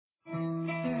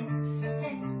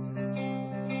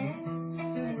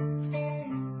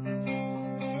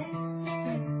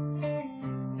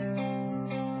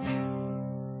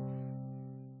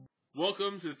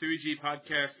Welcome to the 3G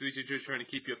podcast. 3G just trying to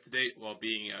keep you up to date while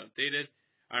being outdated.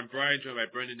 I'm Brian, joined by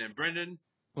Brendan and Brendan.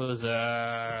 How's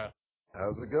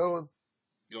it going?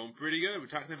 Going pretty good. We're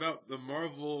talking about the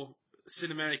Marvel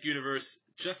Cinematic Universe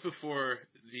just before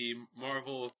the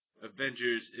Marvel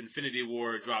Avengers Infinity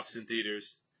War drops in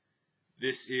theaters.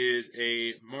 This is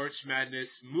a March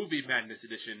Madness, Movie Madness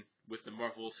edition with the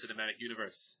Marvel Cinematic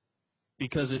Universe.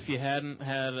 Because if you hadn't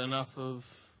had enough of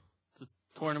the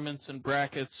tournaments and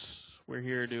brackets, we're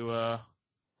here to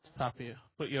top you,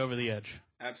 put you over the edge.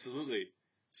 Absolutely.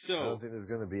 I don't think there's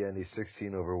going to be any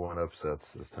 16-1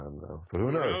 upsets this time, though. But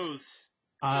who knows?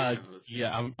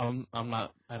 Yeah, I'm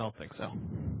not. I don't think so.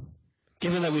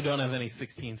 Given that we don't have any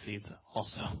 16 seeds,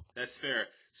 also. That's fair.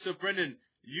 So, Brendan,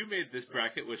 you made this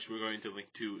bracket, which we're going to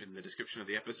link to in the description of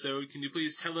the episode. Can you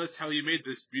please tell us how you made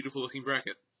this beautiful-looking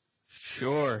bracket?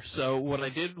 Sure. So what I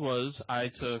did was I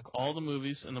took all the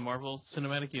movies in the Marvel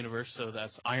Cinematic Universe, so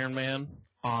that's Iron Man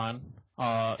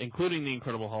including The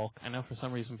Incredible Hulk. I know for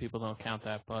some reason people don't count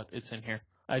that, but it's in here.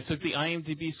 I took the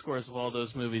IMDb scores of all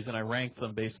those movies and I ranked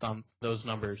them based on those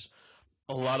numbers.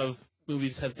 A lot of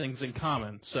movies had things in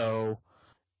common, so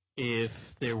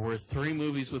if there were 3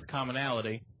 movies with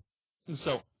commonality,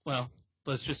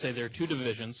 let's just say there are 2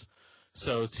 divisions.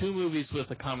 So 2 movies with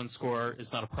a common score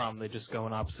is not a problem. They just go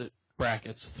in opposite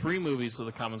brackets. 3 movies with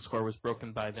a common score was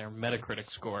broken by their Metacritic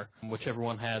score. Whichever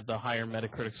one had the higher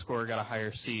Metacritic score got a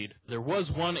higher seed. There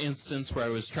was one instance where I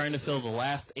was trying to fill the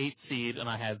last 8 seed, and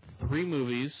I had 3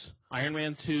 movies, Iron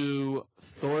Man 2,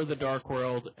 Thor the Dark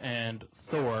World, and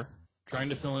Thor, trying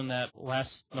to fill in that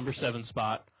last number 7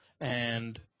 spot.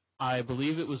 And I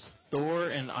believe it was Thor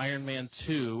and Iron Man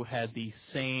 2 had the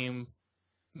same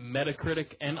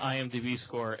Metacritic and IMDb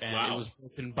score, and It was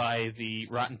broken by the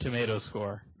Rotten Tomatoes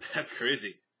score. That's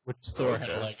crazy. Which Thor had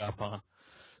a leg up on.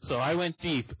 So I went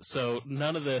deep. So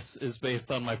none of this is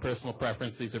based on my personal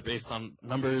preference. These are based on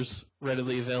numbers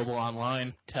readily available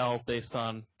online. Based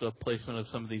on the placement of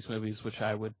some of these movies, which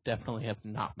I would definitely have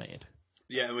not made.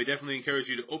 Yeah, and we definitely encourage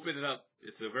you to open it up.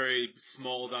 It's a very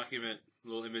small document,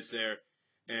 little image there,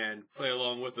 and play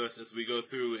along with us as we go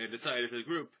through and decide as a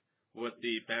group what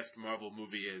the best Marvel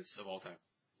movie is of all time.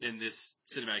 In this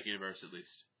cinematic universe, at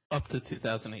least. Up to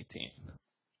 2018.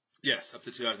 Yes, up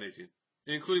to 2018.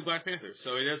 Including Black Panther.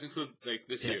 So it does include,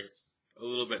 this year. A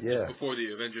little bit, just before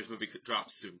the Avengers movie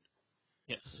drops soon.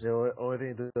 Yes. The only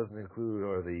thing it doesn't include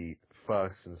are the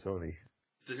Fox and Sony.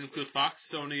 It doesn't include Fox,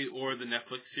 Sony, or the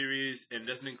Netflix series, and it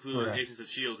doesn't include Agents of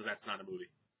S.H.I.E.L.D. because that's not a movie.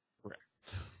 Correct.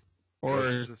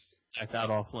 Or that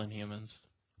awful Inhumans.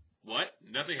 What?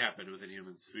 Nothing happened with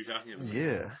Inhumans. What are you talking about?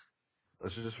 Yeah.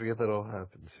 Let's just forget that all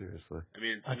happened, seriously. I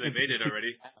mean, they made it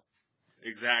already.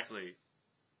 Exactly.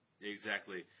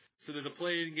 So there's a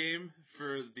play-in game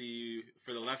for the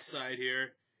left side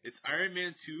here. It's Iron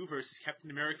Man 2 versus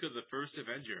Captain America: The First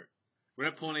Avenger. We're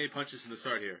not pulling any punches from the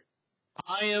start here.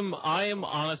 I am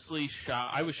honestly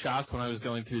shocked. I was shocked when I was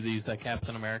going through these that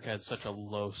Captain America had such a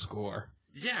low score.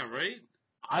 Yeah, right?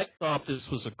 I thought this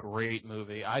was a great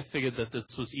movie. I figured that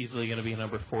this was easily going to be a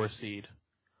number 4 seed.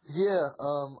 Yeah,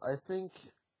 I think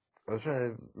I was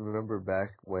trying to remember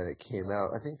back when it came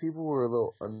out. I think people were a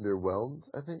little underwhelmed,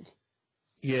 I think.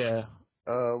 Yeah.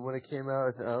 When it came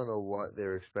out, I don't know what they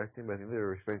were expecting, but I think they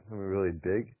were expecting something really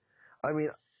big. I mean,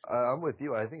 I'm with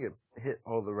you. I think it hit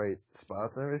all the right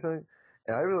spots and everything.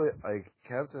 And I really like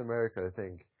Captain America, I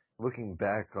think, looking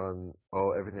back on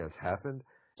everything that's happened.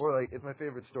 Or, it's my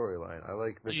favorite storyline. I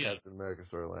like the Captain America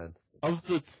storyline. Of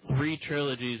the 3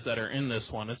 trilogies that are in this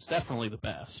one, it's definitely the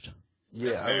best.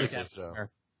 Yeah, I would say so.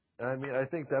 And I mean, I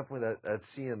think definitely that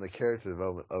scene in the character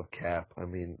development of Cap, I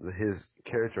mean, his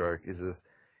character arc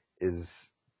is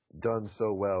done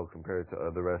so well compared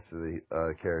to the rest of the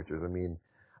characters. I mean,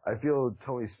 I feel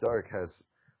Tony Stark has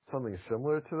something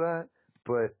similar to that,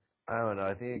 but I don't know.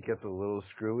 I think it gets a little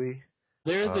screwy.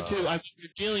 They're the 2 we're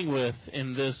dealing with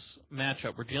in this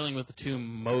matchup. We're dealing with the 2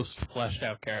 most fleshed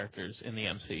out characters in the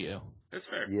MCU. That's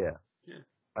fair. Yeah.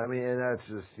 I mean, and that's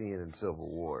just seen in Civil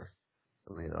War.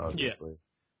 I mean, obviously.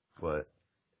 Yeah.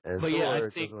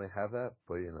 Thor doesn't really have that,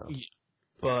 but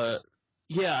But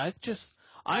yeah,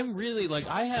 I'm really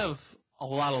I have a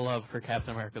lot of love for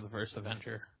Captain America: The First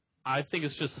Avenger. I think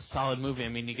it's just a solid movie. I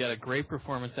mean, you got a great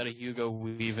performance out of Hugo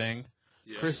Weaving.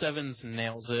 Yeah. Chris Evans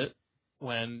nails it.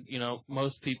 When,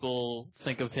 most people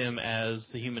think of him as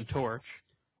the Human Torch.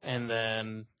 And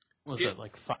then,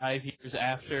 5 years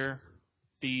after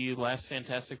the last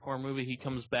Fantastic Four movie, he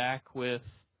comes back with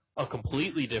a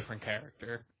completely different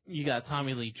character. You got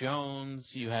Tommy Lee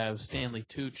Jones, you have Stanley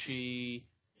Tucci,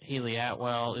 Haley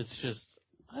Atwell. It's just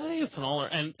I think it's an all,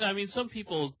 and I mean, some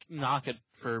people knock it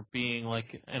for being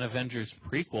like an Avengers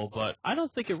prequel, but I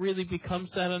don't think it really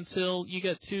becomes that until you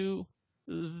get to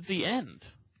the end.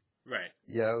 Right.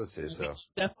 Yeah, I would say so.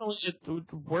 Definitely,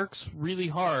 it works really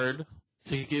hard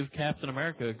to give Captain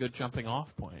America a good jumping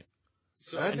off point.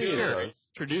 So I think it does.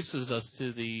 Introduces us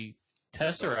to the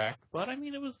Tesseract, but I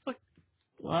mean, it was like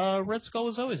Red Skull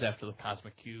was always after the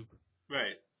Cosmic Cube.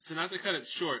 Right. So not to cut it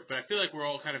short, but I feel like we're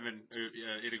all kind of in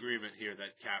agreement here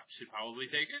that Cap should probably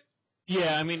take it.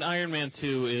 Yeah, I mean, Iron Man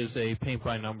 2 is a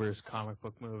paint-by-numbers comic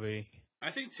book movie. I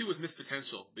think 2 was missed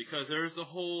potential because there's the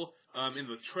whole in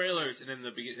the trailers and in the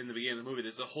beginning of the movie,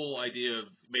 there's a whole idea of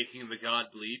making the god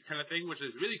bleed kind of thing, which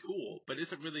is really cool, but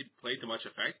isn't really played to much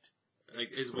effect.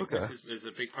 Like his weakness is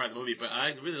a big part of the movie, but I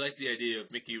really like the idea of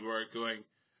Mickey Rourke going,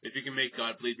 if you can make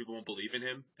God bleed, people won't believe in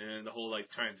him, and the whole like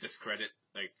trying to discredit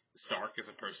like Stark as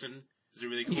a person is a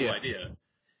really cool idea.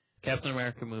 Captain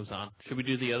America moves on. Should we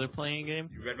do the other playing game?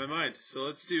 You read my mind. So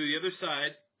let's do the other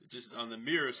side, just on the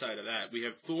mirror side of that. We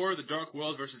have Thor, the Dark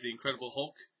World versus the Incredible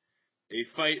Hulk. A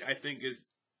fight I think is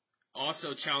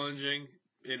also challenging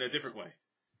in a different way.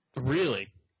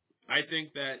 Really? I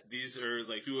think that these are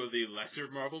like 2 of the lesser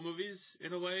Marvel movies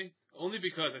in a way, only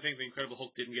because I think the Incredible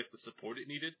Hulk didn't get the support it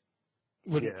needed.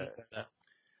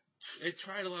 It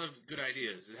tried a lot of good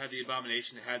ideas. It had the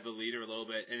Abomination, it had the leader a little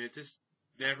bit, and it just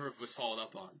never was followed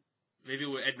up on. Maybe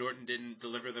Ed Norton didn't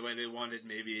deliver the way they wanted.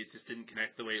 Maybe it just didn't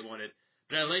connect the way it wanted.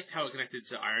 But I liked how it connected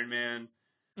to Iron Man,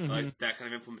 like that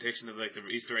kind of implementation of like the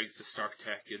Easter eggs to Stark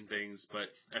Tech and things. But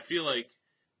I feel like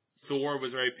Thor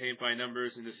was very paint by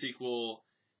numbers. In the sequel,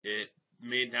 it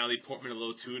made Natalie Portman a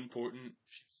little too important.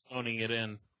 She's phoning it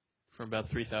in from about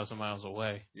 3,000 miles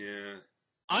away. Yeah.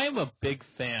 I am a big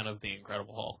fan of the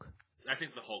Incredible Hulk. I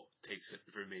think the Hulk takes it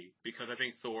for me because I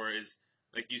think Thor is,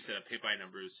 like you said, a paint by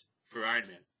numbers for Iron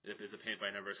Man. It is a paint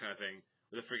by numbers kind of thing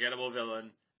with a forgettable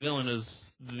villain. Villain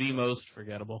is the most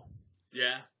forgettable.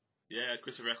 Yeah.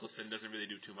 Christopher Eccleston doesn't really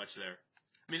do too much there.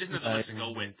 I mean, he doesn't have that much to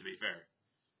go with, to be fair.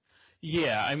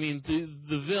 Yeah, I mean,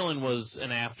 the villain was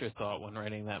an afterthought when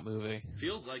writing that movie.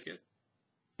 Feels like it.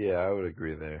 Yeah, I would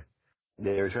agree there.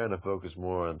 They were trying to focus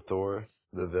more on Thor.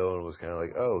 The villain was kind of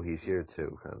like, oh, he's here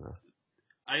too, kind of.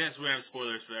 I guess we have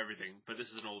spoilers for everything, but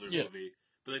this is an older movie.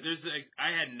 But like, there's like,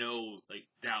 I had no like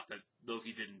doubt that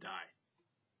Loki didn't die.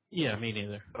 Yeah, me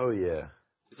neither. Oh yeah.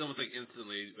 It's almost like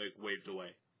instantly like waved away.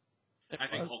 I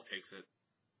think Hulk takes it.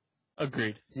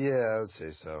 Agreed. Yeah, I would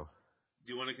say so.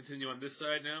 Do you want to continue on this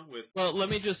side now with? Well, let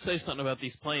me just say something about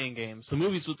these playing games. The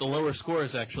movies with the lower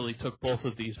scores actually took both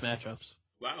of these matchups.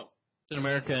 Wow. Captain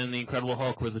America and The Incredible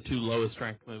Hulk were the 2 lowest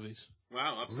ranked movies.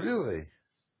 Wow, upsets. Really?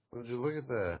 Would you look at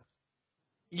that?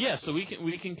 Yeah, so we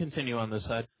can continue on this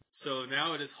side. So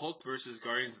now it is Hulk versus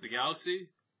Guardians of the Galaxy.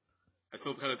 I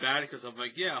feel kind of bad because I'm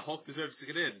like, yeah, Hulk deserves to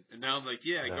get in, and now I'm like,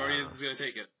 yeah, Guardians is gonna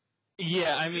take it.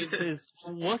 Yeah, I mean,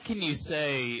 what can you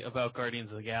say about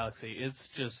Guardians of the Galaxy?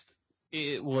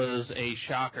 It was a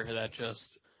shocker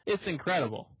it's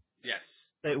incredible. Yes.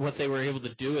 What they were able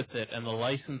to do with it and the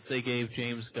license they gave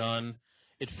James Gunn,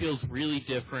 it feels really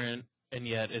different, and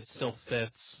yet it still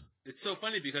fits. It's so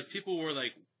funny because people were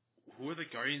like, who are the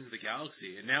Guardians of the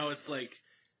Galaxy? And now it's like,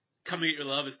 Come Get Your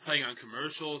Love is playing on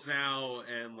commercials now,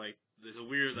 and like, there's a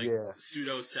weird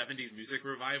pseudo 70s music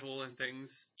revival and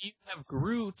things. You have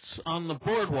Groot on the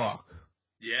boardwalk.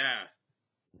 Yeah.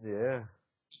 Yeah.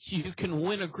 You can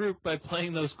win a group by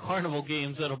playing those carnival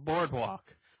games at a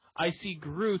boardwalk. I see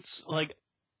Groots like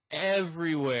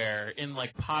everywhere in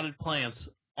like potted plants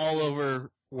all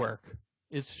over work.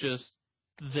 It's just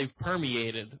they've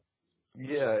permeated.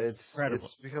 Yeah, it's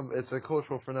a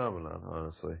cultural phenomenon,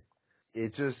 honestly.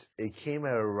 It came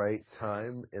at a right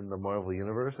time in the Marvel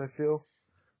universe, I feel.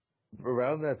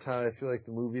 Around that time, I feel like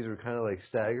the movies were kind of like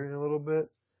staggering a little bit.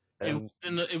 And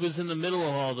it was in the middle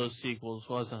of all those sequels,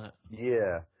 wasn't it?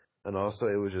 Yeah. And also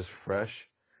it was just fresh.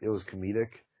 It was comedic,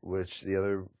 which the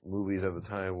other movies at the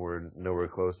time were nowhere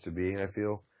close to being, I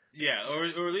feel. Yeah, or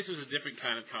at least it was a different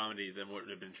kind of comedy than what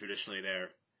would have been traditionally there.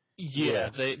 Yeah,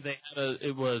 they had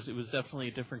it was definitely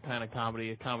a different kind of comedy,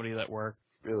 a comedy that worked.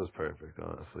 It was perfect,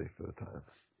 honestly, for the time.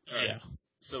 Right. Yeah.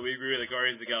 So we agree that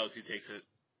Guardians of the Galaxy takes it.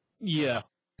 Yeah.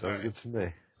 Sounds good to me.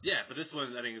 Yeah, but this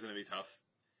one I think is going to be tough.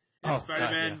 It's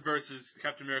Spider-Man versus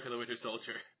Captain America the Winter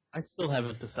Soldier. I still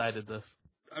haven't decided this.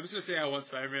 I'm just going to say I want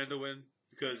Spider-Man to win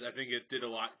because I think it did a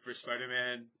lot for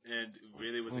Spider-Man and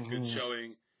really was a good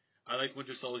showing. I like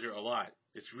Winter Soldier a lot.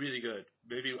 It's really good.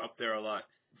 Maybe up there a lot.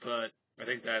 But I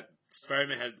think that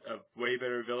Spider-Man had a way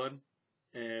better villain.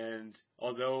 And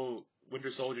although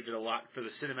Winter Soldier did a lot for the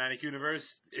cinematic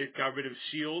universe. It got rid of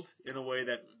S.H.I.E.L.D. in a way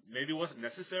that maybe wasn't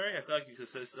necessary. I feel like you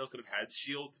still could have had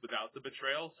S.H.I.E.L.D. without the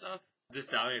betrayal stuff.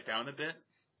 Just dialing it down a bit.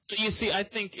 You see, I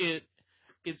think it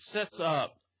sets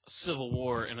up Civil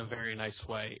War in a very nice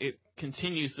way. It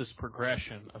continues this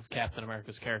progression of Captain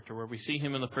America's character where we see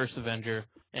him in the first Avenger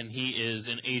and he is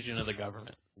an agent of the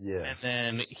government. Yeah. And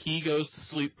then he goes to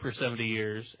sleep for 70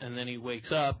 years and then he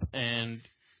wakes up and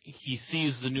he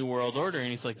sees the New World Order and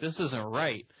he's like, this isn't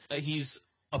right. He's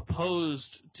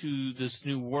opposed to this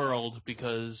new world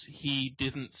because he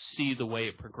didn't see the way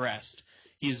it progressed.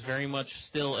 He is very much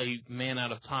still a man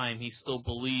out of time. He still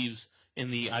believes in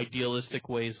the idealistic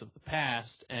ways of the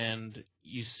past, and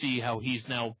you see how he's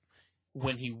now,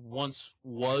 when he once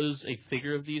was a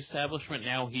figure of the establishment,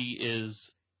 now he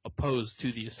is opposed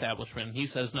to the establishment. And he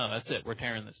says, no, that's it, we're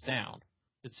tearing this down.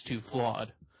 It's too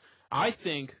flawed. I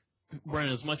think,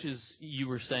 Brennan, as much as you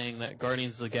were saying that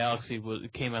Guardians of the Galaxy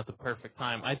came at the perfect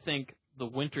time, I think the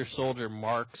Winter Soldier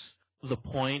marks the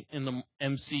point in the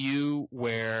MCU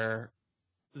where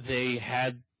they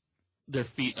had their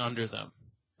feet under them.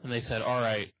 And they said, all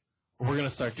right, we're going to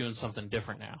start doing something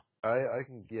different now. I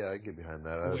get behind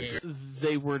that.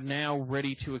 They were now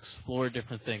ready to explore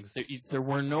different things. There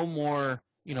were no more,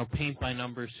 paint by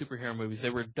numbers superhero movies. They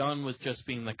were done with just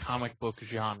being the comic book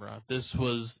genre. This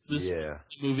was a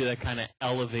movie that kind of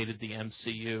elevated the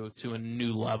MCU to a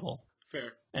new level.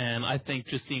 Fair. And I think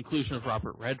just the inclusion of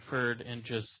Robert Redford and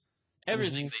just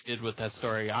everything they did with that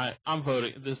story, I'm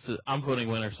voting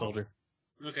Winter Soldier.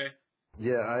 Okay.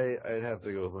 Yeah, I'd have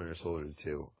to go with Winter Soldier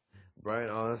too. Brian,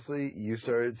 honestly, you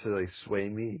started to sway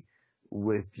me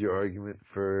with your argument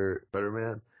for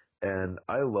Spider-Man, and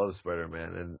I love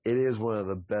Spider-Man, and it is one of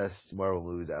the best Marvel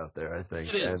movies out there, I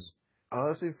think. It is. And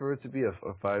honestly, for it to be a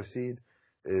 5 seed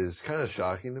is kind of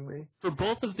shocking to me. For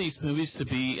both of these movies to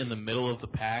be in the middle of the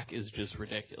pack is just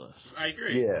ridiculous. I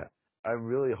agree. Yeah, I'm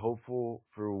really hopeful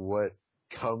for what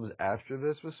comes after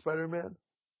this with Spider-Man.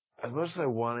 As much as I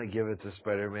want to give it to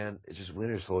Spider-Man, it's just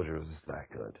Winter Soldier was just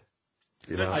that good.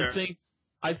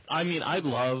 I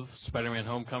love Spider-Man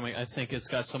Homecoming. I think it's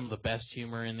got some of the best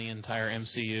humor in the entire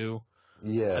MCU.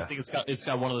 Yeah. I think it's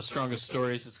got one of the strongest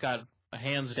stories. It's got,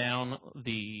 hands down,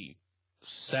 the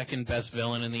second best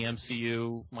villain in the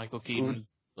MCU, Michael Keaton,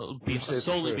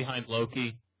 solely behind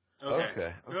Loki.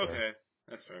 Okay.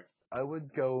 That's fair. I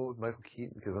would go with Michael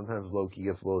Keaton because sometimes Loki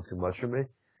gets a little too much for me.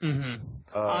 Mm-hmm.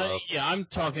 I'm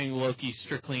talking Loki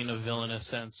strictly in a villainous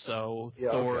sense, so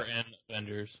Thor and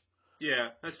Avengers. Yeah,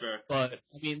 that's fair. But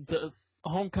the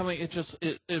Homecoming,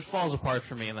 it falls apart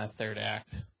for me in that third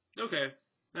act. Okay,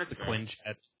 that's fair.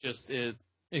 Quinjet,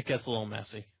 it gets a little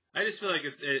messy. I just feel like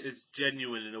it's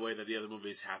genuine in a way that the other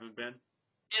movies haven't been.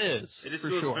 It is. It just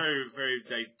feels very,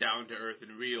 very down to earth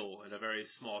and real in a very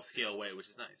small scale way, which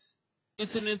is nice.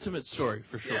 It's an intimate story,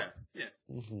 for sure. Yeah.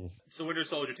 Mm-hmm. So Winter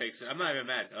Soldier takes it. I'm not even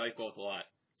mad. I like both a lot.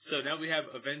 So now we have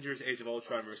Avengers Age of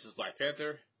Ultron versus Black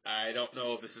Panther. I don't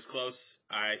know if this is close.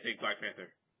 I think Black Panther.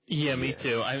 Yeah, me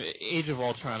too. Age of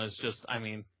Ultron is just,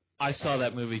 I saw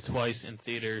that movie twice in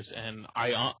theaters, and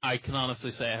I can honestly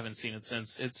say I haven't seen it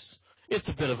since. It's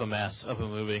a bit of a mess of a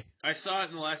movie. I saw it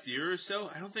in the last year or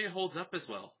so. I don't think it holds up as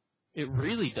well. It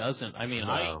really doesn't.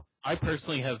 No. I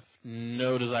personally have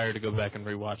no desire to go back and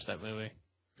rewatch that movie.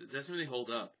 It doesn't really hold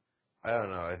up. I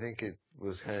don't know. I think it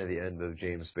was kind of the end of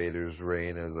James Spader's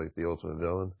reign as the ultimate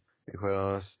villain, to be quite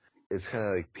honest. It's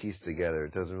kind of pieced together.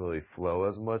 It doesn't really flow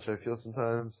as much, I feel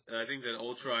sometimes. I think that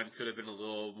Ultron could have been a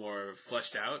little more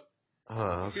fleshed out.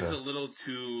 Okay. It seems a little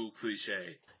too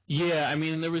cliche. Yeah,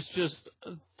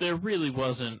 there really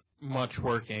wasn't much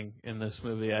working in this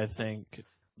movie, I think.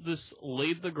 This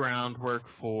laid the groundwork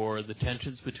for the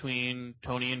tensions between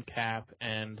Tony and Cap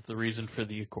and the reason for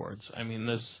the Accords.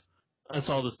 That's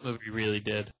all this movie really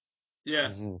did. Yeah.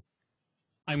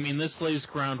 Mm-hmm. This lays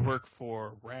groundwork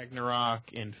for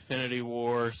Ragnarok, Infinity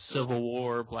War, Civil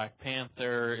War, Black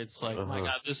Panther. It's like, my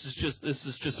God, this is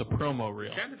just a promo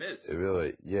reel. It kind of is. It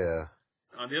really, yeah.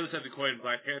 On the other side of the coin,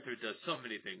 Black Panther does so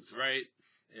many things right.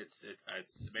 It's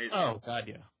amazing. Oh God,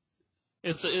 yeah.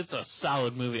 It's a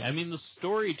solid movie. The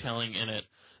storytelling in it,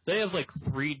 they have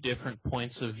 3 different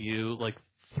points of view,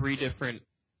 3 different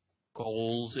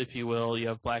goals, if you will. You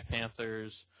have Black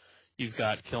Panthers, you've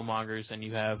got Killmonger's, and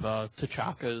you have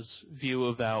T'Chaka's view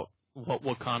about what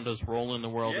Wakanda's role in the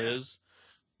world is.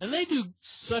 And they do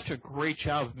such a great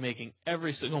job of making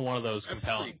every single one of those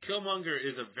compelling. Killmonger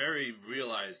is a very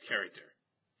realized character.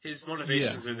 His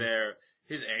motivations are there.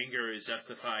 His anger is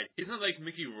justified. He's not like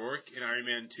Mickey Rourke in Iron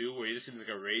Man 2, where he just seems like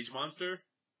a rage monster.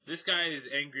 This guy is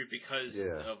angry because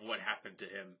of what happened to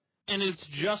him. And it's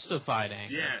justified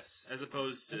anger. Yes, as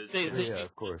opposed to... Yeah,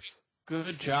 of course.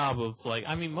 good job of, like,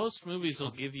 I mean, most movies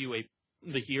will give you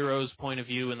the hero's point of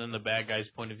view and then the bad guy's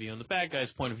point of view, and the bad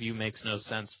guy's point of view makes no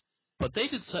sense. But they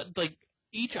did, like,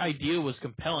 each idea was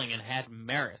compelling and had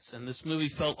merits, and this movie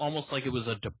felt almost like it was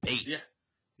a debate. Yeah.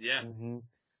 Yeah. Mm-hmm.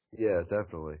 Yeah,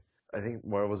 definitely. I think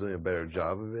Marvel's doing a better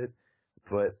job of it,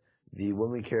 but the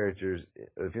women characters,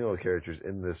 the female characters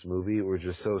in this movie were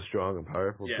just so strong and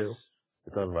powerful too. Yes.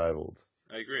 It's unrivaled.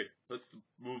 I agree. Let's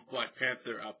move Black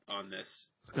Panther up on this.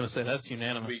 I was going to say, that's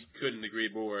unanimous. We couldn't agree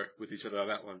more with each other on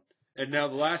that one. And now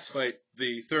the last fight,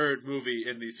 the third movie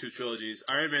in these two trilogies,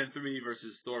 Iron Man 3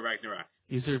 versus Thor Ragnarok.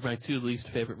 These are my two least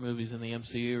favorite movies in the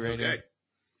MCU right now.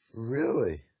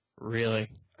 Really? Really?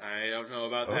 I don't know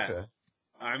about that.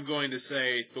 I'm going to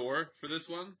say Thor for this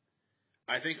one.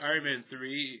 I think Iron Man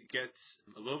 3 gets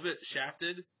a little bit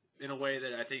shafted in a way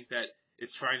that I think that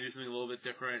it's trying to do something a little bit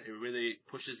different. It really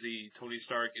pushes the Tony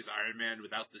Stark is Iron Man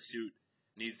without the suit,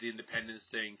 needs the independence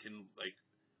thing, can like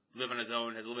live on his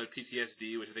own, has a little bit of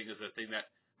PTSD, which I think is a thing that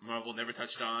Marvel never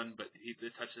touched on, but he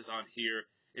touches on here.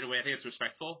 In a way, I think it's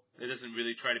respectful. It doesn't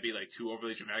really try to be like too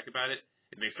overly dramatic about it.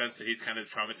 It makes sense that he's kind of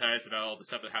traumatized about all the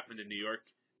stuff that happened in New York.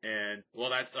 And,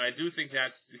 well, I do think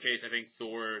that's the case. I think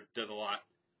Thor does a lot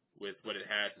with what it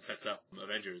has and sets up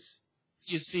Avengers.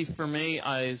 You see, for me,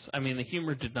 I mean, the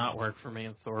humor did not work for me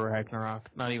in Thor Ragnarok,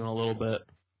 not even a little bit.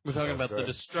 We're talking about the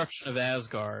destruction of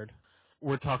Asgard.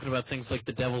 We're talking about things like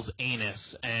the Devil's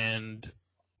Anus and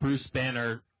Bruce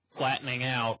Banner flattening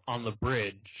out on the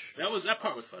bridge. That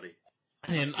part was funny.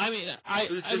 And I mean,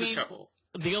 It was a chuckle.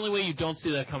 The only way you don't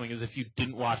see that coming is if you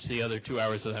didn't watch the other 2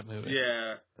 hours of that movie.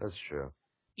 Yeah, that's true.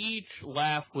 Each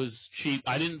laugh was cheap.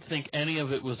 I didn't think any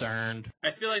of it was earned.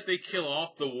 I feel like they kill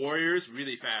off the Warriors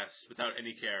really fast without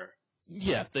any care.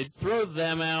 Yeah, they throw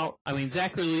them out. I mean,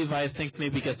 Zachary Levi, I think,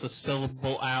 maybe gets a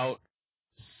syllable out.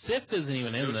 Sif isn't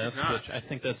even in this, which I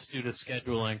think that's due to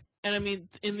scheduling. And I mean,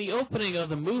 in the opening of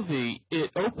the movie,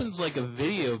 it opens like a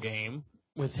video game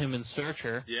with him and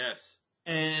Searcher. Yes.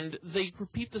 And they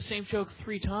repeat the same joke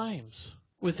 3 times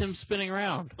with him spinning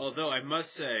around. Although I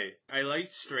must say, I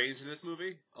liked Strange in this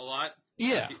movie a lot.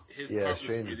 Yeah. His part was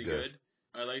really good.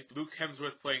 I liked Luke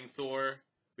Hemsworth playing Thor.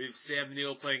 We have Sam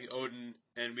Neill playing Odin,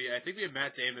 and I think we have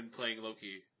Matt Damon playing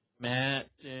Loki. Matt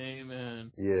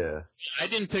Damon. Yeah. I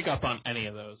didn't pick up on any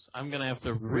of those. I'm going to have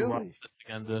to rewatch it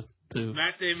again to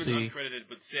Matt Damon's see. uncredited,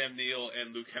 but Sam Neill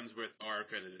and Luke Hemsworth are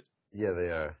credited. Yeah,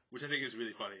 they are. Which I think is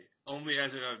really funny. Only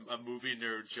as a movie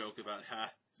nerd joke about how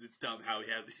it's dumb how we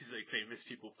have these like famous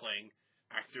people playing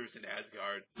actors in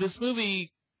Asgard. This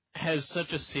movie has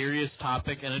such a serious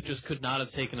topic, and it just could not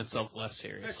have taken itself less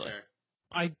seriously. That's fair.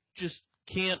 I just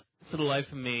can't, for the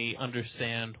life of me,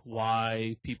 understand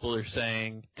why people are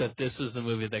saying that this is the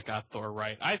movie that got Thor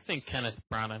right. I think Kenneth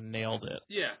Branagh nailed it.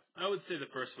 Yeah, I would say the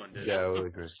first one did. Yeah, I would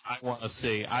agree. I want to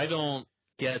see. I don't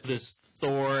get this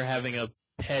Thor having a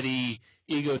petty,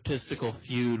 egotistical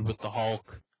feud with the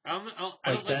Hulk. I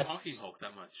don't like Talking Hulk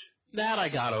that much. That I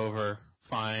got over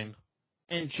fine.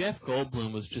 And Jeff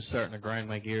Goldblum was just starting to grind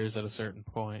my gears at a certain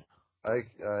point. I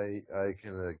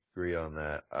can agree on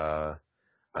that.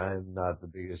 I'm not the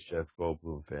biggest Jeff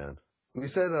Goldblum fan. We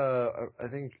said, I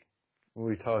think when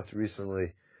we talked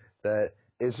recently, that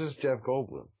it's just Jeff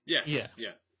Goldblum. Yeah.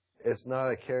 It's not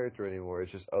a character anymore.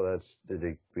 It's just,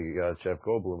 we got Jeff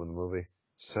Goldblum in the movie.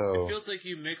 So it feels like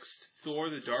you mixed Thor: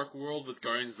 The Dark World with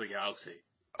Guardians of the Galaxy.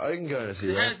 I can kind of see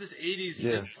that. It has this 80s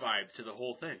synth vibe to the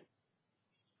whole thing.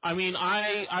 I mean,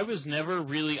 I was never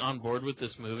really on board with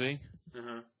this movie.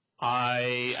 Uh-huh.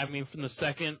 I mean, from the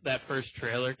second that first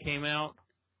trailer came out,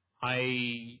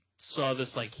 I saw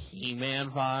this, like, He-Man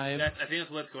vibe. I think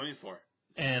that's what it's going for.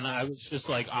 And I was just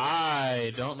like,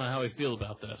 I don't know how I feel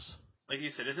about this. Like you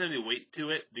said, there's any weight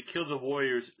to it. They kill the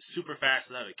Warriors super fast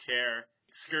without a care.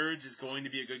 Scourge is going to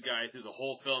be a good guy through the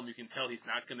whole film. You can tell he's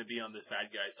not going to be on this bad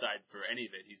guy's side for any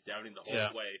of it. He's doubting the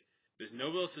whole way. There's no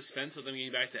real suspense with them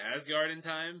getting back to Asgard in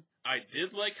time. I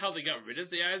did like how they got rid of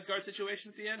the Asgard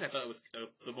situation at the end. I thought it was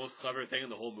the most clever thing in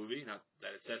the whole movie. Not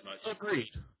that it says much.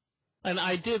 Agreed. And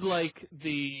I did like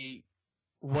the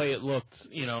way it looked,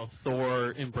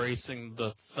 Thor embracing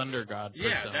the Thunder God persona.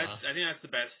 Yeah, I think that's the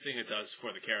best thing it does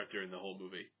for the character in the whole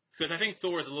movie. Because I think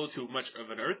Thor is a little too much of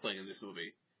an Earthling in this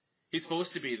movie. He's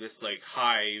supposed to be this, like,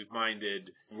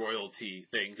 high-minded royalty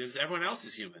thing, because everyone else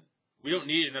is human. We don't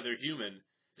need another human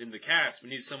in the cast. We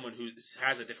need someone who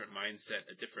has a different mindset,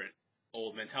 a different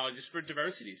old mentality, just for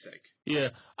diversity's sake. Yeah,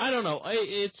 I don't know.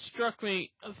 It struck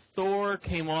me, Thor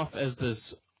came off as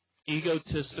this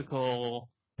egotistical,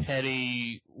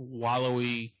 petty,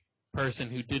 wallowy person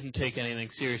who didn't take anything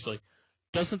seriously.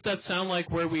 Doesn't that sound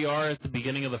like where we are at the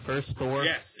beginning of the first Thor?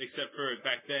 Yes, except for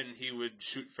back then he would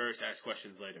shoot first, ask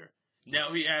questions later.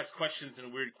 Now he asks questions in a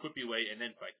weird, quippy way and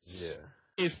then fights.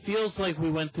 Yeah. It feels like we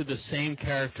went through the same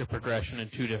character progression in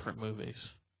two different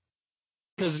movies.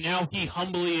 Because now he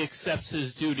humbly accepts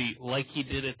his duty like he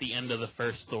did at the end of the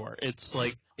first Thor. It's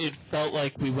like, it felt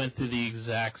like we went through the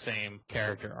exact same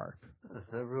character arc. I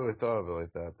never really thought of it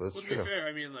like that, but it's Well, to true. be fair,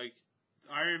 I mean, like,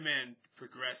 Iron Man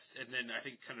progressed and then I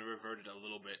think kind of reverted a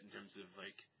little bit in terms of,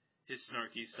 like, his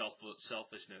snarky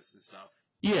selfishness and stuff.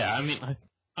 Yeah, I mean,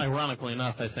 ironically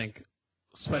enough, I think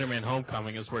Spider-Man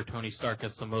Homecoming is where Tony Stark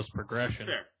gets the most progression.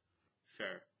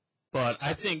 Fair. But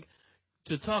I think,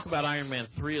 to talk about Iron Man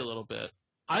 3 a little bit,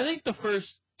 I think the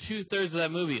first 2/3 of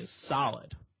that movie is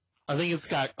solid. I think it's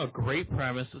got a great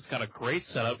premise, it's got a great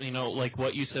setup, you know, like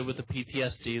what you said with the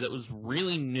PTSD, that was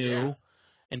really new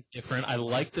and different. I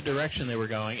liked the direction they were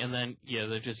going, and then,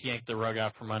 they just yanked the rug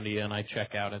out from under you, and I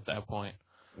check out at that point.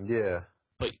 Yeah.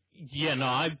 But, no,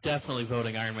 I'm definitely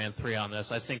voting Iron Man 3 on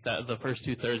this. I think that the first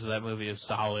 2/3 of that movie is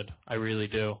solid. I really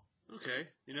do. Okay.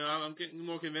 You know, I'm getting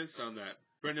more convinced on that.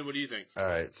 Brendan, what do you think?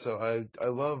 Alright, so I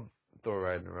love Thor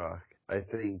Ragnarok. I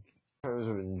think, in terms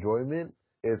of enjoyment,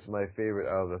 it's my favorite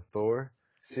out of the Thor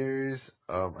series.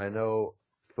 I know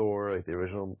Thor, like the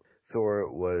original Thor,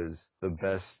 was the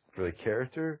best for the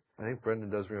character. I think Brendan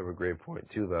does bring up a great point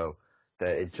too, though,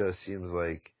 that it just seems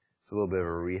like it's a little bit of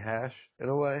a rehash in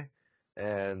a way.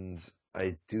 And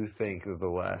I do think that the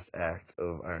last act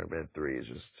of Iron Man 3 is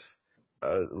just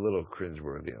a little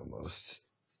cringeworthy almost.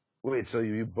 Wait, so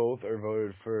you both are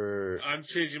voted for? I'm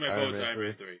changing my vote to Iron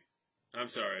Man 3. I'm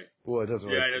sorry. Well, it doesn't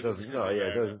really,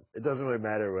 it doesn't really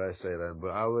matter what I say then,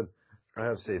 but I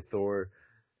have to say Thor,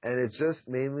 and it's just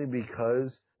mainly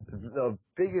because the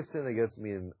biggest thing that gets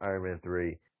me in Iron Man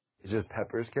 3 is just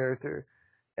Pepper's character,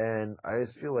 and I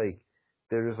just feel like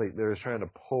they're just trying to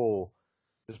pull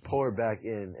her back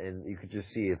in, and you could just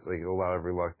see it's like a lot of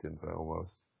reluctance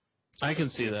almost. I can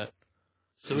see that.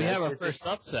 So we have our first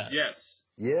upset. Yes.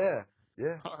 Yeah.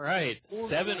 All right,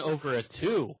 7 over a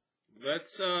 2.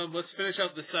 Let's finish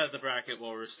out this side of the bracket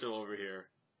while we're still over here.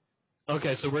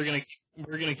 Okay, so we're gonna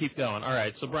keep going. All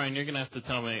right, so Brian, you're gonna have to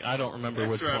tell me. I don't remember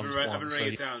which one's one. I've been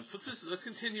writing it down. So let's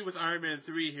continue with Iron Man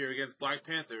 3 here against Black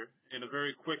Panther in a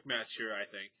very quick match here, I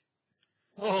think.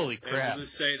 Holy crap! And we'll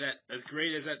just say that as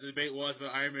great as that debate was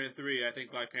about Iron Man 3, I think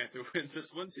Black Panther wins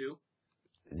this one too.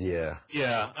 Yeah.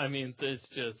 Yeah, I mean,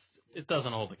 it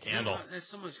doesn't hold a candle. There's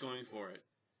so much going for it,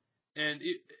 and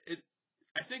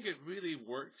I think it really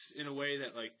works in a way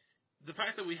that, like, the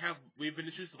fact that we've been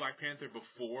introduced to Black Panther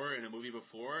before in a movie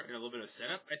before and a little bit of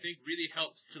setup, I think really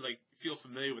helps to, like, feel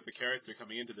familiar with the character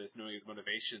coming into this, knowing his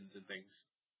motivations and things.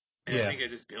 And I think it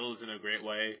just builds in a great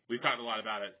way. We've talked a lot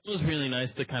about it. It was really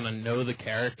nice to kind of know the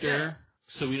character,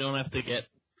 so we don't have to get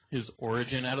his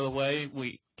origin out of the way.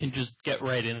 We can just get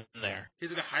right in there.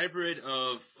 He's like a hybrid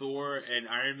of Thor and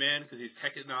Iron Man because he's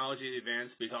technology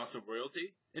advanced, but he's also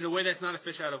royalty. In a way that's not a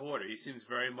fish out of water. He seems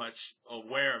very much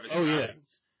aware of his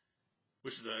surroundings.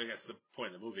 Which is, I guess, the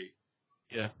point of the movie.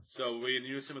 Yeah. So, we in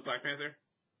unison with Black Panther?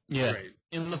 Yeah. Great.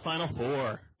 In the final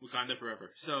 4. Wakanda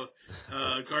forever. So,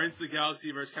 Guardians of the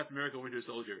Galaxy versus Captain America Winter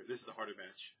Soldier. This is the harder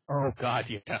match. Oh, God,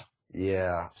 yeah.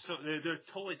 Yeah. So, they're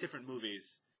totally different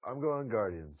movies. I'm going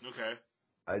Guardians. Okay.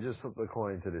 I just flipped the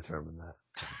coin to determine that.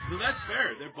 No, that's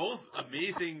fair. They're both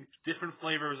amazing, different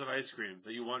flavors of ice cream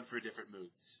that you want for different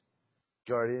moods.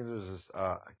 Guardians was just,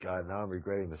 God, now I'm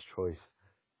regretting this choice.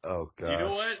 Oh, God. You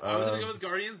know what? I was going to go with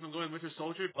Guardians, but I'm going Winter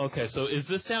Soldier. Okay, so is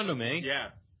this down to me? Yeah.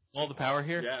 All the power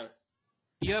here? Yeah.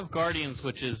 You have Guardians,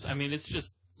 which is, I mean, it's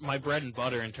just my bread and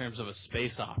butter in terms of a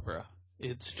space opera.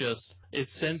 It's just, it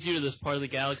sends you to this part of the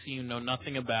galaxy you know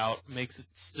nothing about, makes it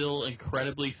still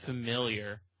incredibly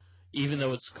familiar, even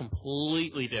though it's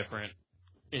completely different.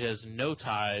 It has no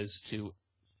ties to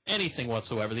anything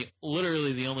whatsoever.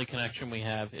 Literally the only connection we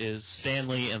have is Stan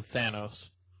Lee and Thanos.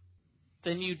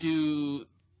 Then you do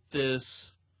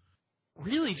this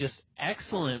really just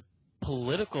excellent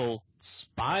political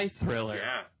spy thriller.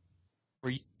 Yeah.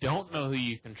 Where you don't know who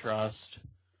you can trust.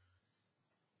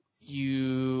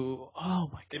 Oh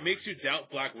my God. It makes you doubt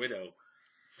Black Widow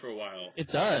for a while.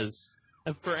 It does.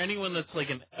 And for anyone that's like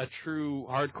a true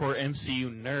hardcore MCU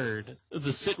nerd,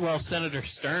 the Sitwell Senator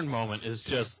Stern moment is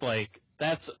just like,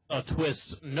 that's a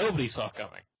twist nobody saw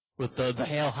coming. With the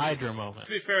Hail Hydra moment.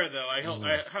 To be fair, though, I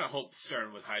kind of hoped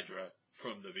Stern was Hydra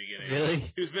from the beginning.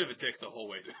 Really? He was a bit of a dick the whole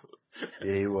way through.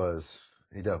 Yeah, he was.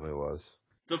 He definitely was.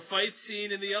 The fight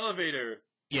scene in the elevator.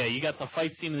 Yeah, you got the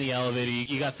fight scene in the elevator,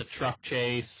 you got the truck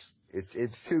chase.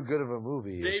 It's too good of a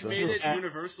movie. They made it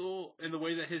universal in the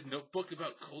way that his notebook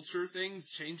about culture things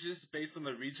changes based on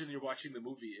the region you're watching the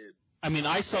movie in. I mean,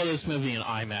 I saw this movie in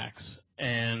IMAX,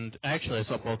 and actually I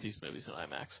saw both these movies in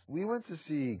IMAX. We went to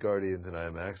see Guardians in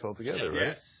IMAX all together, right?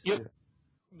 Yes. Yep. Yeah.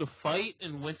 The fight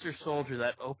in Winter Soldier,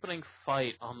 that opening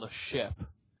fight on the ship,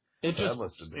 it just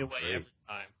blows me away every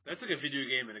time. That's like a video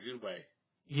game in a good way.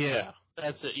 Yeah,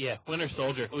 that's it. Yeah, Winter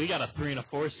Soldier. We got a 3 and a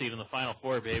 4 seed in the Final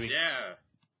Four, baby. Yeah.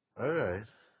 All right.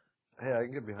 Hey, I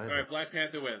can get behind it. All right, Black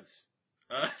Panther wins.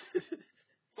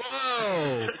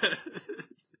 Whoa!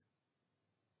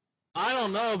 I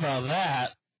don't know about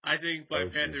that. I think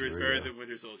Black Panther is better than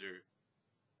Winter Soldier.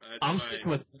 I'm sticking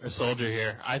with Winter Soldier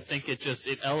here. I think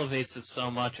it elevates it so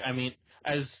much. I mean,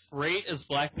 as great as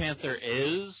Black Panther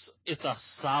is, it's a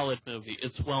solid movie.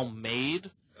 It's well made.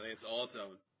 I think it's all its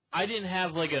own. I didn't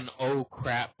have like an oh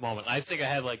crap moment. I think I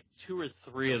had like 2 or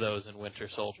 3 of those in Winter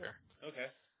Soldier. Okay.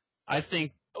 I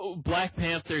think Black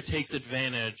Panther takes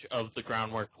advantage of the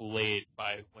groundwork laid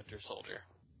by Winter Soldier.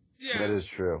 Yeah, that is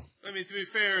true. I mean, to be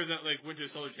fair, that like Winter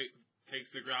Soldier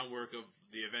takes the groundwork of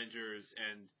the Avengers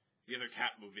and the other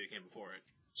Cap movie that came before it.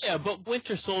 Yeah, but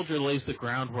Winter Soldier lays the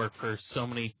groundwork for so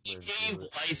many. He gave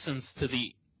license to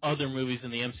the other movies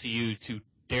in the MCU to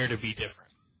dare to be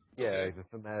different. Yeah, like the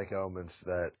thematic elements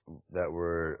that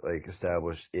were like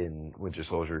established in Winter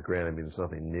Soldier. Granted, I mean it's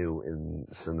nothing new in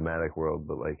the cinematic world,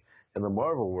 but like in the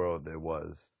Marvel world, there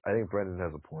was. I think Brendan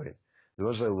has a point. As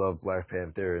much as I love Black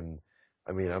Panther, and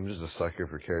I mean I'm just a sucker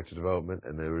for character development,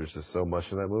 and there was just so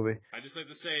much in that movie. I just like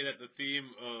to say that the theme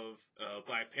of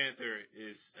Black Panther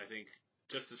is, I think,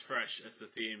 just as fresh as the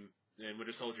theme in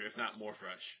Winter Soldier, if not more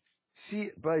fresh.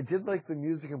 See, but I did like the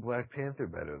music in Black Panther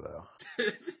better though.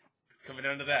 Coming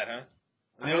down to that, huh?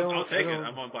 I'll take it.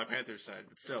 I'm on Black Panther's side,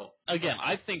 but still. Again,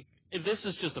 I think this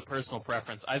is just a personal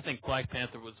preference. I think Black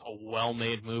Panther was a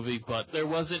well-made movie, but there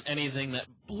wasn't anything that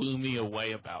blew me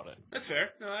away about it. That's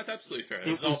fair. No, that's absolutely fair.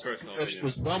 It's all personal opinion. It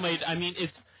was well-made. I mean,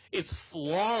 it's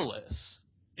flawless,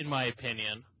 in my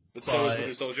opinion. But so is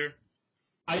Winter Soldier?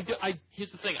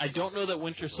 Here's the thing. I don't know that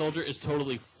Winter Soldier is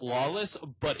totally flawless,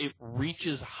 but it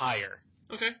reaches higher.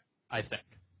 Okay. I think.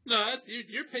 No,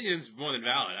 your opinion's more than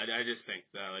valid. I just think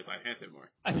that I like Black Panther more.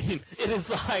 I mean, it is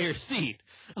the higher seed.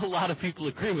 A lot of people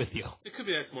agree with you. It could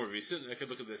be that's more recent. I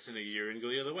could look at this in a year and go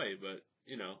the other way, but,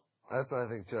 you know. That's what I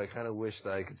think, too. I kind of wish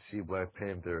that I could see Black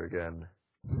Panther again.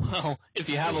 Well, if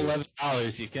you have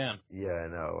 $11, you can. Yeah, I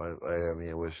know. I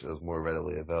mean, I wish it was more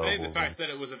readily available. I think the fact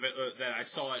that it was that I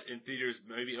saw it in theaters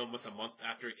maybe almost a month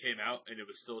after it came out and it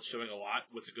was still showing a lot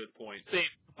was a good point. Same.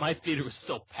 My theater was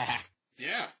still packed.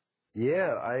 Yeah.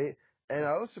 Yeah, I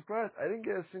was surprised. I didn't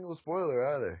get a single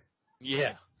spoiler either.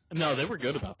 Yeah. No, they were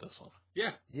good about this one.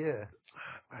 Yeah. Yeah.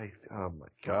 Oh my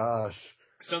gosh.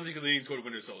 Sounds like you're leaning toward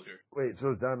Winter Soldier. Wait,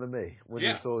 so it's down to me.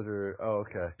 Winter Soldier. Oh,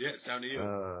 okay. Yeah, it's down to you.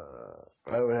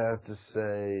 I would have to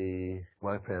say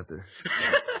Black Panther.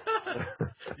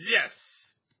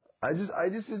 Yes. I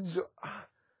just enjoy.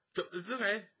 It's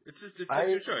okay. It's just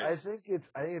your choice. I think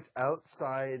it's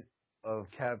outside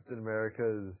of Captain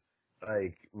America's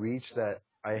like reach that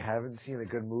I haven't seen a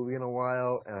good movie in a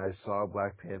while, and I saw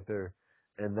Black Panther,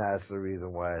 and that's the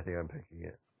reason why I think I'm picking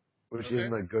it. Which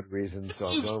isn't a good reason, so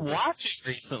I'm going. Watching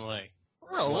recently.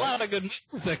 There were a lot of good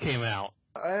movies that came out.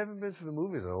 I haven't been to the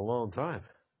movies in a long time.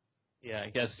 Yeah, I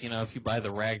guess, if you buy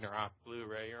the Ragnarok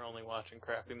Blu-ray, you're only watching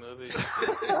crappy movies.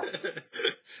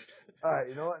 Alright,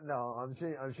 you know what? No, I'm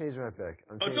changing my pick.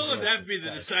 Don't let that be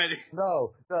the deciding.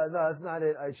 No, that's not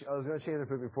it. I was going to change my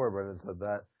pick before Brendan said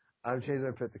that. I'm changing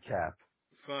my pick to Cap.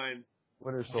 Fine.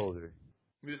 Winter Soldier.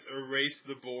 Let me just erase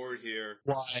the board here.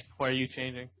 Why? Why are you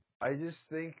changing? I just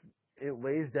think it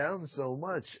lays down so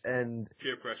much, and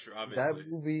peer pressure, obviously.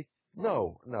 That movie,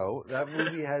 that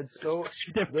movie had so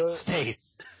different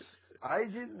states. I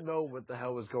didn't know what the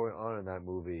hell was going on in that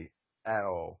movie at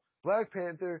all. Black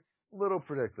Panther, little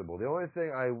predictable. The only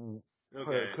thing I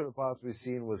could have possibly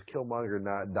seen was Killmonger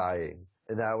not dying,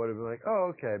 and that would have been like,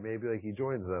 oh, okay, maybe like he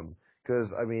joins them.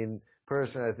 Because I mean,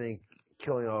 personally, I think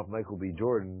killing off Michael B.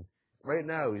 Jordan right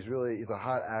now, he's a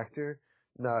hot actor,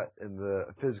 not in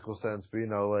the physical sense, but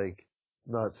like.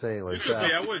 Not saying like that.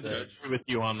 See, I wouldn't judge with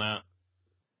you on that.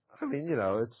 I mean,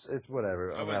 it's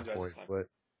whatever on that point, but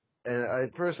I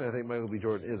personally think Michael B.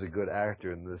 Jordan is a good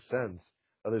actor in this sense.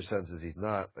 Other senses he's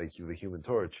not, like the Human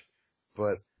Torch,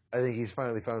 but I think he's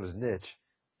finally found his niche,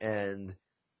 and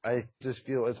I just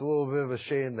feel it's a little bit of a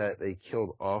shame that they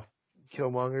killed off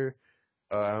Killmonger.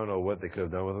 I don't know what they could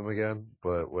have done with him again,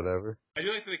 but whatever. I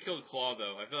do like that they killed Claw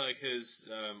though. I feel like his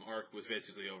arc was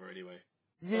basically over anyway.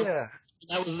 Yeah.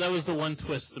 That was the one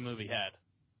twist the movie had.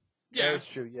 Yeah. That's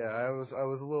true. Yeah, I was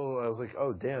like,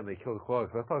 oh damn, they killed Claw.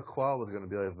 Cause I thought Claw was gonna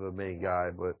be like the main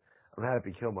guy, but I'm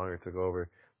happy Killmonger took over.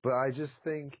 But I just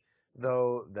think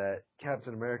though that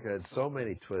Captain America had so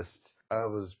many twists. I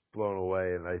was blown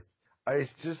away, and I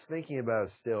just thinking about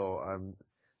it still, I'm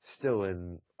still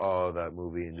in awe of that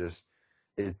movie, and just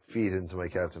it feeds into my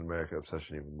Captain America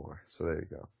obsession even more. So there you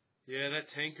go. Yeah, that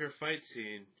tanker fight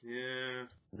scene. Yeah.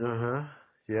 Uh-huh.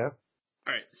 Yep.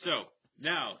 Alright, so,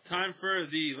 now, time for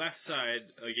the left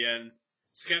side again.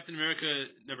 It's Captain America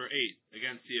number 8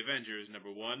 against the Avengers number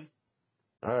 1.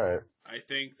 Alright. I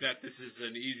think that this is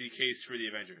an easy case for the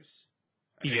Avengers.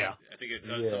 I think it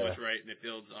does so Yeah. much right, and it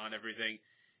builds on everything.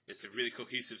 It's a really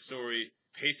cohesive story.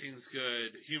 Pacing's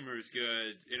good, humor's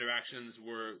good, interactions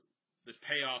were this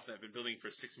payoff that I've been building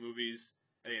for 6 movies.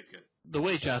 I think it's good. The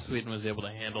way Joss Whedon was able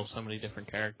to handle so many different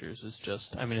characters is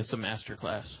just, I mean, it's a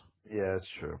masterclass. Yeah, it's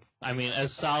true. I mean,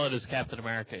 as solid as Captain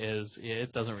America is,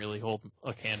 it doesn't really hold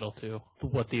a candle to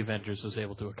what the Avengers was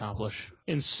able to accomplish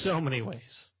in so many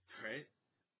ways. Right?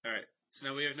 Alright, so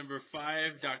now we have number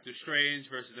 5, Doctor Strange,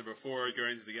 versus number 4,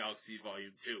 Guardians of the Galaxy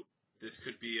Volume 2. This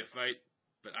could be a fight,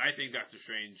 but I think Doctor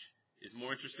Strange is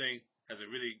more interesting, has a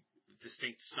really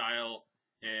distinct style,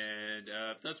 and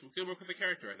does good work with the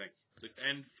character, I think. The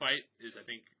end fight is, I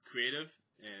think, creative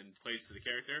and plays to the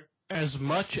character. As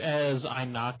much as I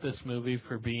knock this movie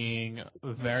for being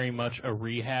very much a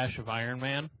rehash of Iron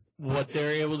Man, what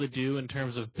they're able to do in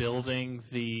terms of building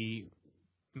the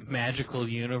magical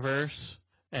universe,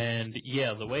 and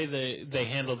yeah, the way they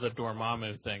handled the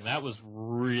Dormammu thing, that was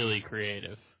really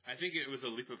creative. I think it was a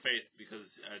leap of faith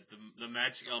because the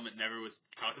magic element never was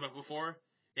talked about before,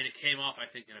 and it came off, I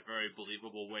think, in a very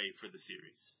believable way for the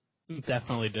series.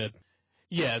 Definitely did.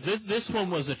 Yeah, this one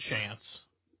was a chance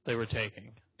they were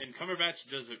taking. And Cumberbatch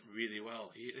does it really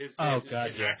well. His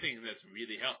acting in this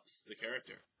really helps the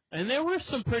character. And there were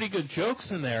some pretty good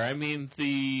jokes in there. I mean,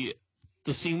 the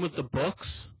scene with the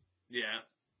books. Yeah.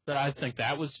 I think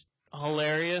that was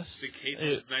hilarious. The cape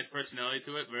has a nice personality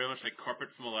to it, very much like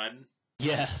Carpet from Aladdin.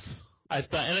 Yes. I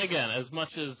thought, and again, as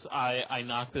much as I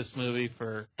knocked this movie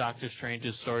for Doctor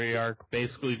Strange's story arc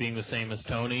basically being the same as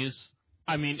Tony's,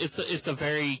 I mean, it's a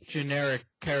very generic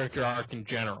character arc in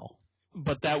general.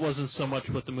 But that wasn't so much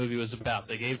what the movie was about.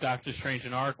 They gave Doctor Strange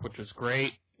an arc, which was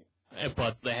great,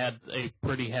 but they had a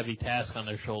pretty heavy task on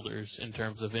their shoulders in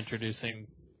terms of introducing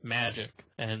magic,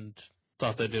 and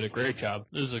thought they did a great job.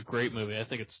 This is a great movie. I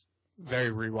think it's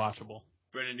very rewatchable.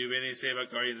 Brendan, do you have anything to say about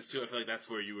Guardians 2? I feel like that's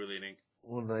where you were leaning.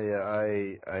 Well, no, yeah,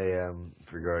 I am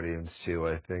for Guardians 2.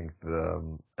 I think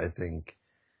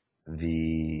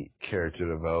the character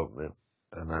development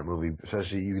in that movie,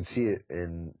 especially you can see it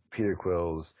in Peter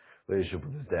Quill's relationship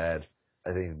with his dad.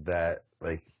 I think that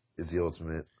is the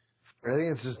ultimate. I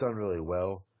think it's just done really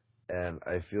well, and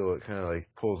I feel it kind of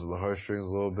pulls at the heartstrings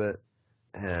a little bit,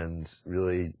 and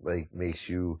really makes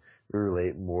you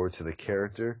relate more to the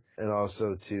character, and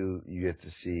also too you get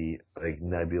to see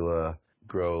Nebula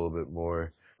grow a little bit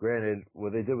more. Granted,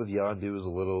 what they did with Yondu was a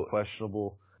little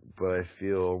questionable, but I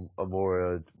feel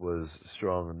Amora was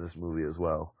strong in this movie as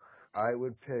well. I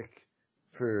would pick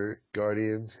for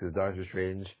Guardians because Doctor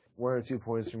Strange, 1 or 2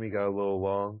 points for me got a little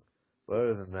long, but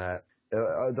other than that,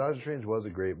 Doctor Strange was a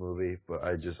great movie, but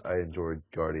I enjoyed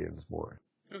Guardians more.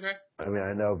 Okay. I mean,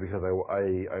 I know because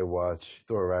I watch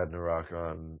Thor Ragnarok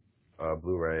on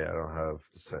Blu-ray. I don't have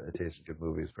a taste in good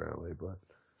movies apparently, but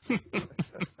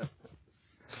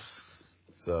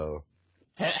so.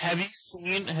 Have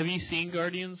you seen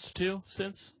Guardians 2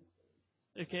 since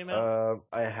it came out?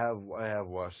 I have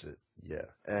watched it. Yeah,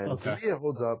 and Okay. for me it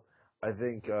holds up. I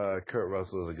think Kurt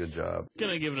Russell does a good job.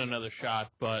 Gonna give it another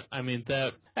shot, but I mean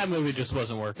that movie just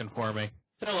wasn't working for me.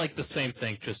 Felt like the same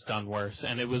thing, just done worse,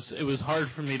 and it was hard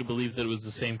for me to believe that it was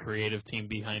the same creative team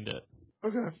behind it.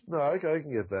 Okay, no, I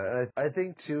can get that. I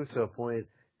think too, to a point,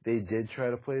 they did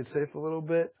try to play it safe a little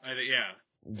bit. I think,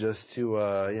 yeah. Just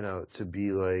to to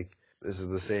be like, this is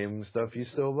the same stuff you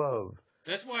still love.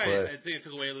 That's why I think it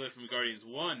took away a little bit from Guardians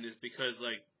 1, is because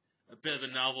a bit of the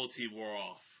novelty wore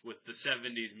off with the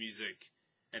 70s music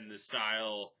and the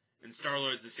style, and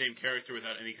Star-Lord's the same character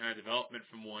without any kind of development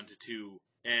from 1 to 2.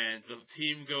 And the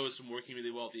team goes from working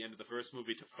really well at the end of the first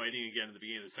movie to fighting again at the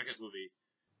beginning of the second movie.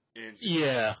 And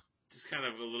just kind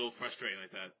of a little frustrating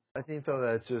like that. I think though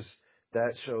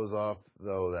that shows off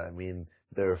though that, I mean,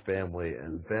 they're a family,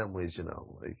 and families,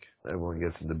 everyone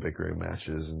gets into bickering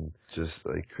matches and just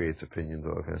creates opinions,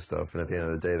 all that kind of stuff. And at the end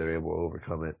of the day, they're able to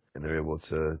overcome it, and they're able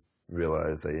to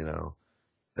realize that,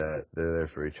 that they're there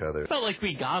for each other. I felt like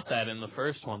we got that in the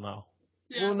first one though.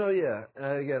 Yeah. Well, no, yeah.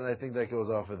 Again, I think that goes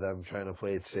off of them trying to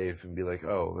play it safe and be like,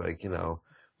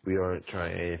 we aren't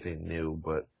trying anything new,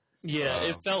 but Yeah,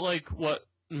 it felt like what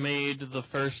made the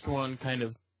first one kind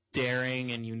of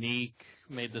daring and unique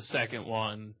made the second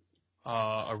one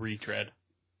a retread.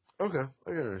 Okay, I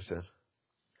can understand.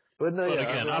 But no, But yeah,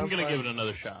 again, I'm going to give it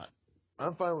another shot.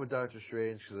 I'm fine with Doctor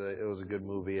Strange because it was a good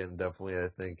movie and definitely I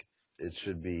think it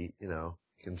should be,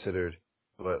 considered.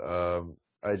 But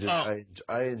I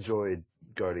enjoyed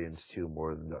Guardians 2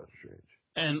 more than Doctor Strange.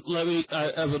 And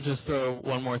I will just throw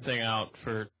one more thing out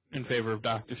in favor of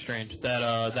Doctor Strange.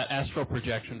 That astral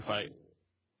projection fight.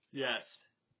 Yes.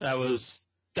 That was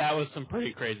some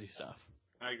pretty crazy stuff.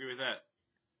 I agree with that.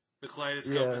 The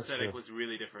kaleidoscope aesthetic was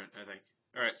really different, I think.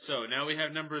 Alright, so now we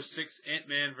have number 6,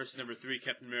 Ant-Man versus number 3,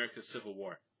 Captain America Civil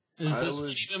War. Is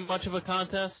this even much of a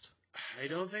contest? I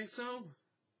don't think so.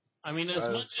 I mean, as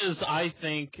much as I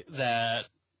think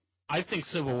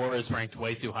Civil War is ranked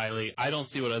way too highly. I don't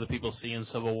see what other people see in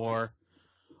Civil War.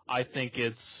 I think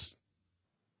it's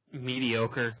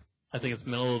mediocre. I think it's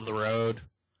middle of the road.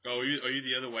 Oh, are you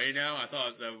the other way now? I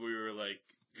thought that we were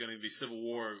going to be Civil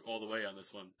War all the way on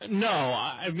this one. No,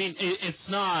 I mean it's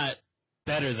not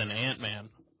better than Ant-Man.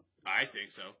 I think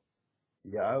so.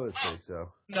 Yeah, I would say so.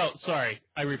 No, sorry,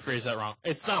 I rephrased that wrong.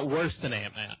 It's not worse than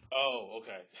Ant-Man. Oh,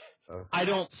 okay. I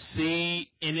don't see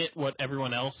in it what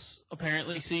everyone else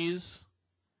apparently sees.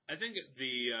 I think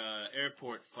the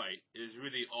airport fight is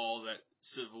really all that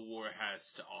Civil War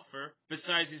has to offer,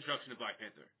 besides the introduction of Black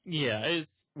Panther. Yeah,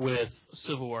 with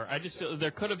Civil War. I just feel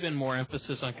there could have been more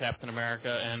emphasis on Captain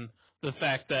America and the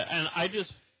fact that, and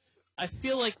I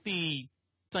feel like the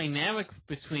dynamic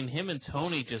between him and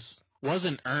Tony just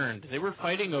wasn't earned. They were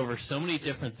fighting over so many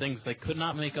different things they could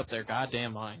not make up their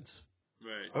goddamn minds.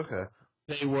 Right. Okay.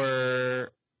 They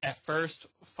were at first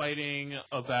fighting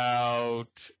about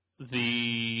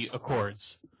the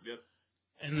Accords. Yep.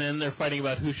 And then they're fighting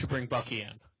about who should bring Bucky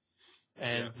in.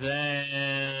 And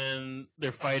then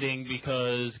they're fighting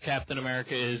because Captain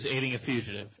America is aiding a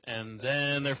fugitive. And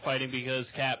then they're fighting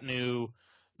because Cap knew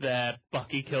that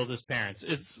Bucky killed his parents.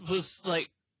 It was like,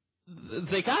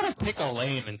 they gotta pick a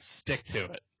lane and stick to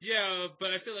it. Yeah,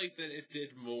 but I feel like that it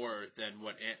did more than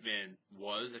what Ant-Man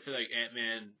was. I feel like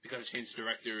Ant-Man, because it changed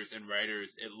directors and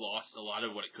writers, it lost a lot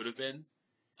of what it could have been.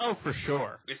 Oh, for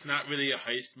sure. It's not really a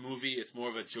heist movie. It's more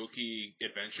of a jokey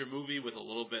adventure movie with a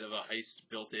little bit of a heist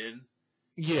built in.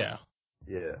 Yeah.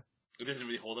 Yeah. It doesn't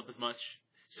really hold up as much.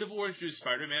 Civil War introduced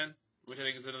Spider-Man, which I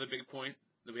think is another big point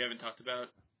that we haven't talked about.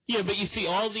 Yeah, but you see,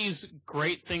 all these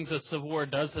great things that Civil War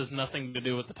does has nothing to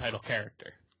do with the title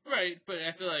character. Right, but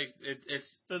I feel like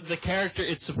it's... The character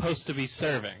it's supposed to be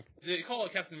serving. They call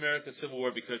it Captain America Civil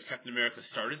War because Captain America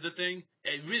started the thing.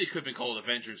 It really could have been called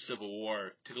Avengers Civil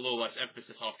War, took a little less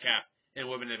emphasis off Cap, and it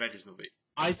would have been an Avengers movie.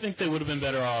 I think they would have been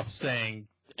better off saying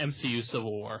MCU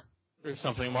Civil War, or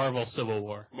something, Marvel Civil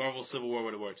War. Marvel Civil War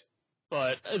would have worked.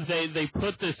 But they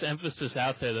put this emphasis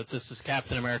out there that this is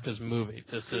Captain America's movie.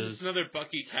 It's another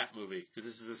Bucky Cap movie, because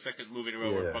this is the second movie in a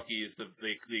row where Bucky is the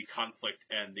conflict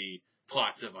and the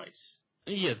plot device.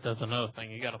 Yeah, that's another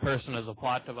thing. You got a person as a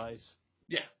plot device.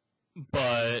 Yeah.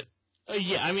 But,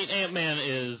 I mean, Ant-Man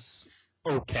is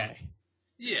okay.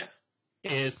 Yeah.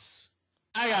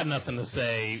 I got nothing to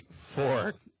say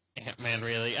for Ant-Man,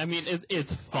 really. I mean,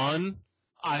 it's fun.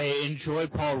 I enjoy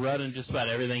Paul Rudd in just about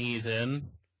everything he's in.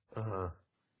 Uh-huh.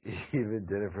 Even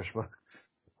Dinner for Schmucks.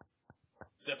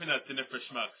 Definitely not Dinner for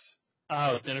Schmucks.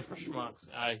 Oh, Dinner for Schmucks.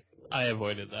 I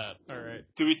avoided that. Alright.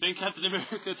 Do we think Captain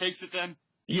America takes it then?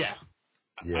 Yeah.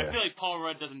 I feel like Paul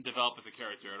Rudd doesn't develop as a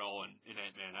character at all in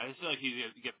Ant-Man. I just feel like he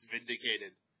gets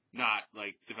vindicated, not,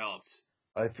 developed.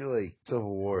 I feel like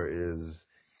Civil War is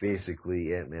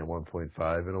basically Ant-Man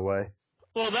 1.5 in a way.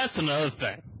 Well, that's another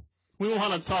thing. We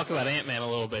want to talk about Ant-Man a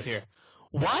little bit here.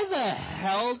 Why the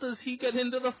hell does he get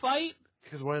into the fight?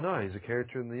 Because why not? He's a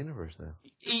character in the universe now.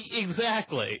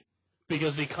 Exactly.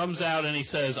 Because he comes out and he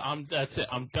says, that's it.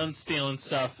 I'm done stealing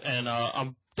stuff, and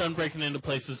I'm done breaking into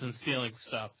places and stealing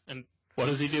stuff. And what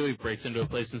does he do? He breaks into a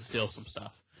place and steals some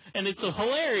stuff. And it's a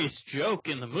hilarious joke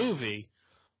in the movie,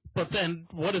 but then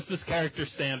what does this character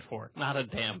stand for? Not a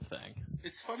damn thing.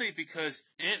 It's funny because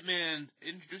Ant-Man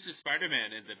introduces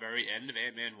Spider-Man at the very end of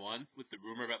Ant-Man 1 with the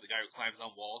rumor about the guy who climbs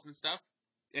on walls and stuff.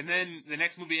 And then the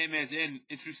next movie Ant-Man's in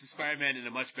introduces Spider-Man in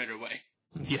a much better way.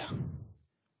 Yeah.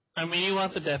 I mean, you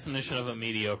want the definition of a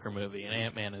mediocre movie, and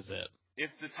Ant-Man is it.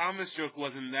 If the Thomas joke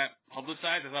wasn't that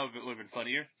publicized, I thought it would have been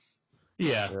funnier.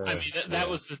 Yeah. I mean, that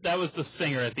was the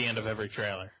stinger at the end of every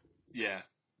trailer. Yeah.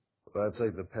 Well, that's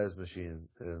like the Pez machine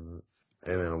in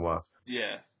Ant-Man and Wasp.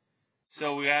 Yeah.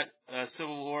 So we got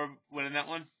Civil War winning that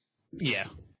one? Yeah.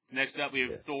 Next up, we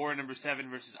have Thor number 7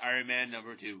 versus Iron Man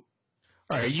number 2.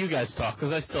 All right, you guys talk,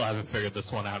 because I still haven't figured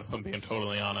this one out, if I'm being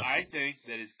totally honest. I think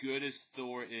that as good as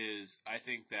Thor is, I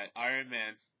think that Iron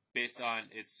Man, based on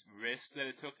its risk that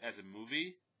it took as a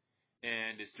movie,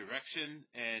 and its direction,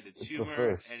 and its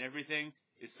humor, and everything,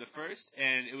 it's the first,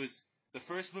 and it was, the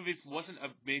first movie wasn't a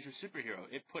major superhero.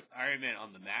 It put Iron Man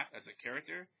on the map as a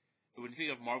character. When you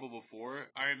think of Marvel before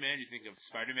Iron Man, you think of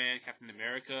Spider-Man, Captain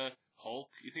America, Hulk.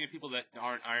 You think of people that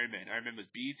aren't Iron Man. Iron Man was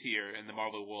B tier in the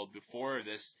Marvel world before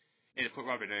this. And to put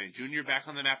Robert Downey Jr. back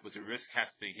on the map was a risk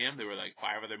casting him. There were like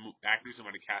 5 other actors who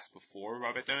wanted to cast before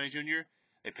Robert Downey Jr.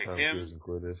 They picked him.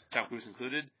 Tom Cruise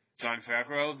included. Jon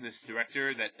Favreau, this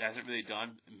director that hasn't really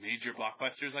done major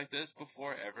blockbusters like this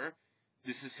before, ever.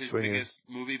 This is his biggest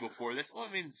movie before this. Well,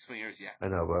 I mean, Swingers, yeah. I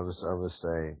know, but I'm just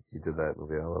saying, he did that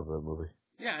movie. I love that movie.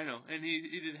 Yeah, I know. And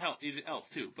he did Elf,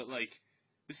 too. But, like,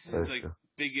 this is his, like,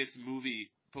 biggest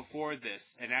movie before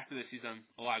this. And after this, he's done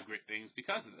a lot of great things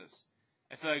because of this.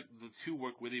 I feel like the two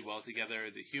work really well together.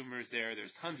 The humor's there.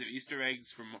 There's tons of Easter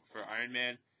eggs for Iron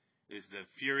Man. There's the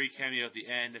Fury cameo at the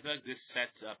end. I feel like this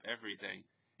sets up everything.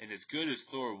 And as good as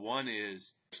Thor 1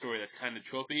 is, a story that's kind of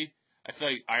tropey, I feel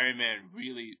like Iron Man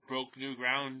really broke new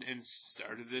ground and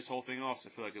started this whole thing off. So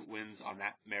I feel like it wins on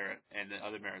that merit and the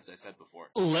other merits I said before.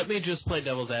 Let me just play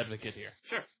devil's advocate here.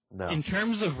 Sure. No. In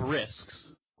terms of risks,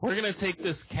 we're going to take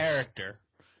this character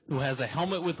who has a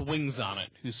helmet with wings on it,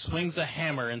 who swings a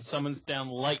hammer and summons down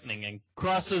lightning and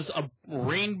crosses a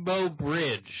rainbow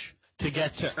bridge to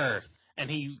get to Earth. And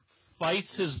he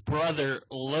fights his brother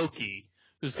Loki,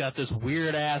 who's got this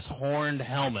weird-ass horned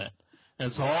helmet. And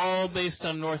it's all based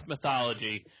on Norse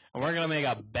mythology, and we're going to make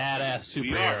a badass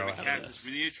superhero. We are going to cast cast this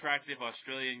really attractive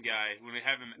Australian guy. We're going to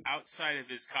have him outside of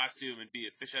his costume and be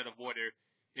a fish out of water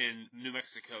in New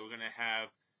Mexico. We're going to have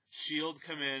S.H.I.E.L.D.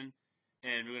 come in,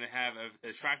 and we're going to have an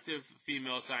attractive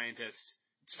female scientist,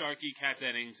 Starkey, Kat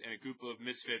Dennings, and a group of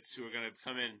misfits who are going to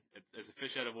come in as a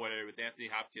fish out of water with Anthony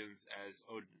Hopkins as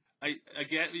Odin. I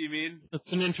get what you mean.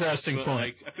 That's an interesting point.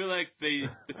 Like, I feel like the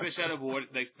fish out of water,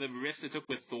 like the risk they took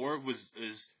with Thor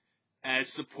is as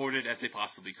supported as they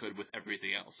possibly could with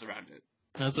everything else around it.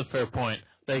 That's a fair point.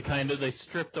 They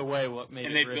stripped away what made it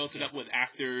risky. And they built it up with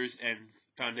actors and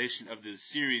foundation of the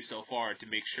series so far to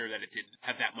make sure that it didn't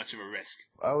have that much of a risk.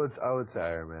 I would say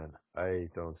Iron Man. I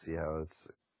don't see how it's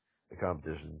a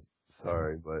competition.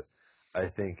 Sorry, but I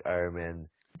think Iron Man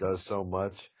does so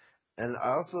much. And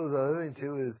also the other thing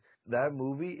too is that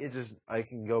movie, I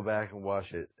can go back and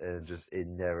watch it and it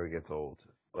never gets old.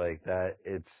 Like that,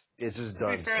 it's just done so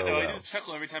well. To be fair though, I do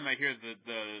chuckle every time I hear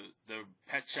the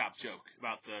pet shop joke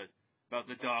about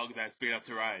the dog that's big enough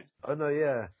to ride. Oh no,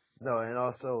 yeah. No, and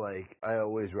also like I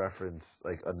always reference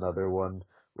like another one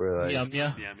where like Yum,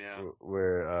 yeah.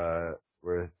 where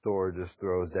Thor just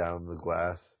throws down the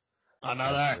glass.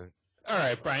 Another. All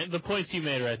right, Brian, the points you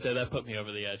made right there, that put me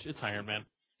over the edge. It's Iron Man.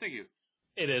 Thank you.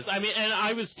 It is. I mean, and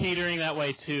I was teetering that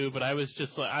way too, but I was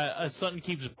just like, something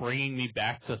keeps bringing me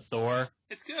back to Thor.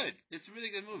 It's good. It's a really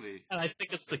good movie. And I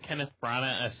think it's the Kenneth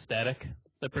Branagh aesthetic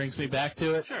that brings me back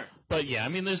to it. Sure. But yeah, I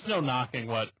mean, there's no knocking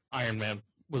what Iron Man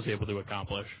was able to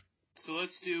accomplish. So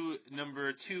let's do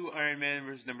number 2 Iron Man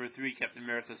versus number 3 Captain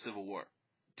America Civil War.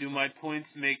 Do my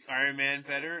points make Iron Man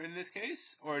better in this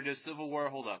case, or does Civil War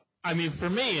hold up? I mean, for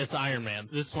me, it's Iron Man.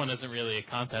 This one isn't really a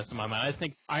contest in my mind. I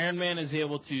think Iron Man is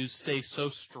able to stay so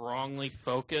strongly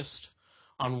focused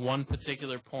on one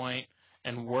particular point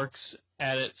and works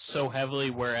at it so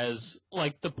heavily, whereas,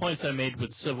 like the points I made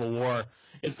with Civil War,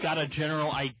 it's got a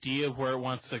general idea of where it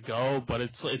wants to go, but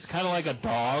it's kind of like a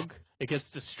dog. It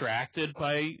gets distracted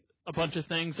by a bunch of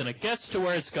things, and it gets to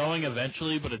where it's going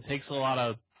eventually, but it takes a lot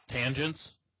of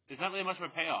tangents. There's not really much of a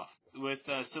payoff with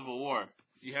Civil War.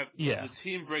 You have the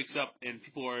team breaks up and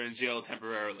people are in jail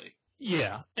temporarily.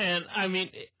 Yeah, and I mean,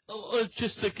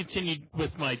 just to continue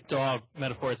with my dog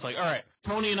metaphor, it's like, all right,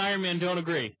 Tony and Iron Man don't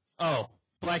agree. Oh,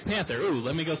 Black Panther, ooh,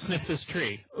 let me go sniff this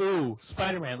tree. Ooh,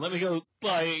 Spider-Man, let me go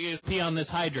pee on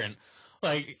this hydrant.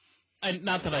 Like,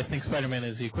 not that I think Spider-Man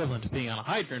is the equivalent to peeing on a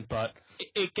hydrant, but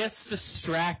it gets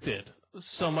distracted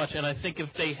so much, and I think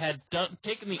if they had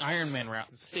taken the Iron Man route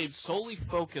and stayed solely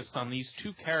focused on these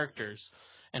two characters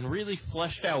and really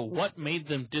fleshed out what made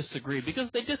them disagree,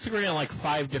 because they disagree on like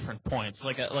 5 different points,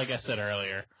 like I said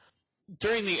earlier.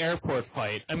 During the airport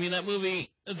fight, I mean, that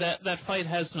movie, that fight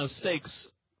has no stakes.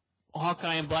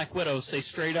 Hawkeye and Black Widow say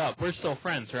straight up, we're still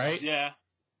friends, right? Yeah.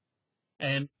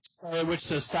 And which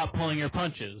says, stop pulling your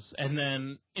punches. And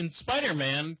then in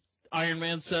Spider-Man, Iron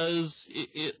Man says,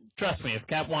 trust me, if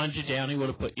Cap wanted you down, he would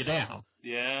have put you down.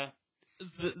 Yeah.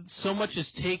 So much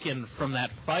is taken from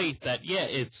that fight that, yeah,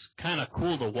 it's kind of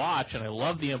cool to watch, and I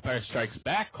love the Empire Strikes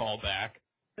Back callback,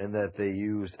 And that they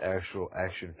used actual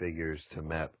action figures to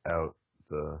map out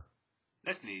the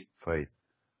That's neat. fight.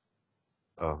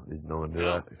 Oh, no one knew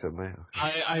that except me?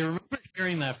 Okay. I remember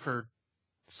hearing that for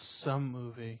some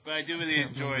movie. But I do really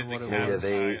enjoy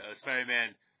the Spider-Man.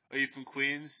 Are you from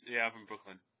Queens? Yeah, I'm from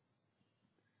Brooklyn.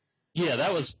 Yeah,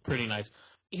 that was pretty nice.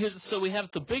 So we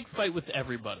have the big fight with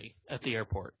everybody at the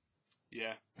airport.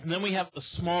 Yeah. And then we have the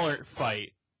smaller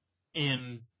fight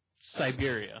in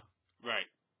Siberia. Right.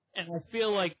 And I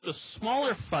feel like the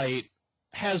smaller fight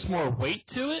has more weight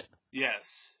to it.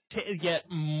 Yes. Yet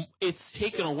it's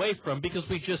taken away from because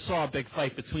we just saw a big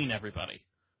fight between everybody.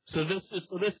 So this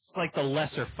is like the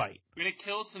lesser fight. I mean, it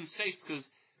kills some stakes because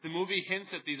the movie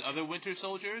hints at these other Winter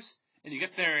Soldiers, and you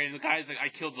get there and the guy's like, "I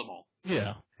killed them all."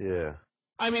 Yeah. Yeah.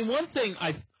 I mean, one thing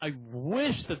I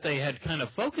wish that they had kind of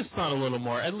focused on a little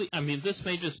more. At least, I mean, this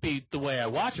may just be the way I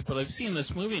watch it, but I've seen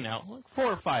this movie now like 4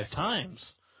 or 5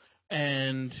 times,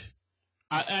 and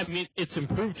I mean, it's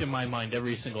improved in my mind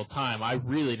every single time. I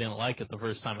really didn't like it the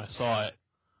first time I saw it.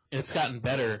 It's gotten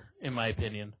better, in my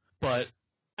opinion. But,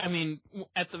 I mean,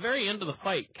 at the very end of the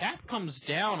fight, Cap comes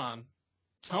down on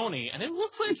Tony, and it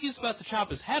looks like he's about to chop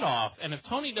his head off, and if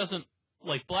Tony doesn't,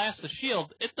 like, blast the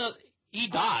shield, he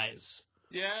dies.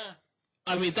 Yeah.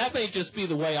 I mean, that may just be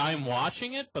the way I'm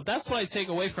watching it, but that's what I take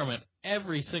away from it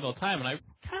every single time, and I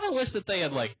kind of wish that they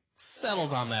had, like,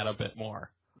 settled on that a bit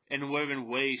more. And it would have been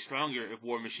way stronger if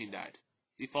War Machine died.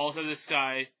 He falls out of the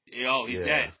sky. Oh, he's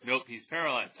dead. Nope, he's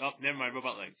paralyzed. Oh, never mind,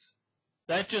 robot legs.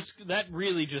 That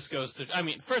really just goes to, I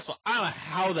mean, first of all, I don't know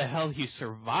how the hell he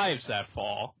survives that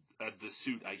fall. The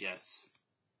suit, I guess.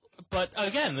 But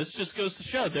again, this just goes to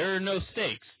show there are no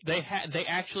stakes. They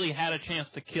actually had a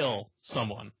chance to kill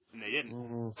someone. And they didn't.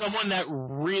 Mm-hmm. Someone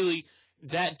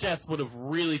that death would have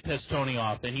really pissed Tony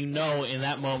off, and in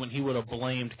that moment he would have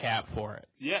blamed Cap for it.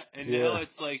 Yeah, and now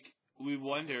it's like, we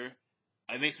wonder,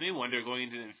 it makes me wonder going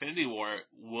into Infinity War,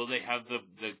 will they have the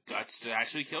guts to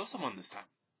actually kill someone this time?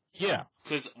 Yeah.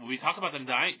 Because we talk about them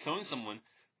killing someone,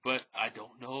 but I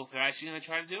don't know if they're actually going to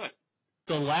try to do it.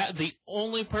 The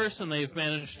only person they've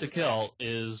managed to kill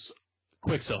is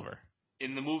Quicksilver.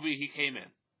 In the movie he came in.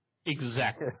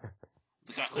 Exactly.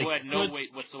 The guy who had no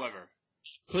weight whatsoever.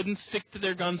 Couldn't stick to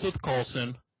their guns with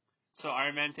Coulson. So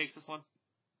Iron Man takes this one?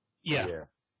 Yeah.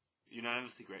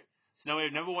 Unanimously great. So now we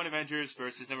have number 1 Avengers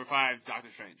versus number 5 Doctor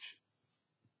Strange.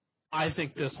 I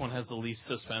think this one has the least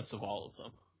suspense of all of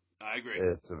them. I agree.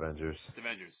 It's Avengers. It's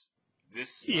Avengers.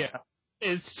 Yeah.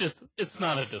 It's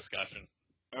not a discussion.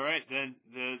 Alright, then,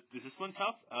 is this one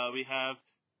tough? We have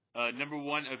number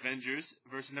 1 Avengers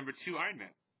versus number 2 Iron Man.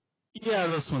 Yeah,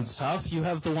 this one's tough. You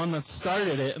have the one that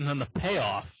started it and then the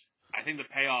payoff. I think the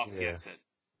payoff gets it.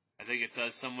 I think it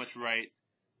does so much right.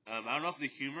 I don't know if the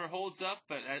humor holds up,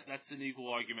 but that's an equal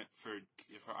argument for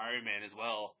Iron Man as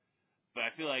well. But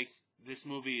I feel like this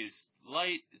movie is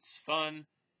light, it's fun,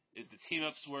 the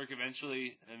team-ups work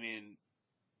eventually. I mean,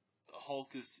 Hulk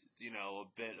is, a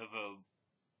bit of a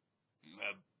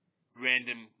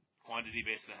random quantity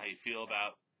based on how you feel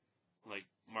about, like,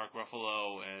 Mark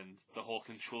Ruffalo and the whole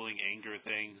controlling anger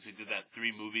thing, because we did that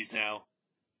 3 movies now.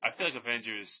 I feel like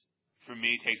Avengers, for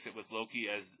me, takes it with Loki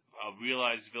as a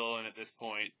realized villain at this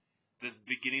point. This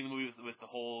beginning of the movie with the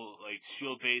whole, like,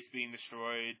 shield base being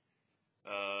destroyed.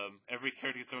 Every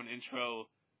character gets their own intro.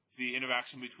 The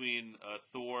interaction between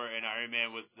Thor and Iron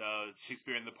Man with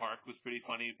Shakespeare in the Park was pretty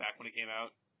funny back when it came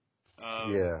out.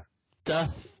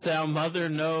 Doth thou mother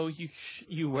know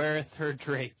you weareth her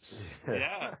drapes?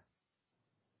 Yeah.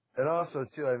 And also,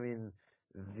 too, I mean,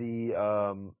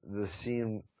 the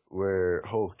scene where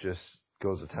Hulk just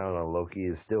goes to town on Loki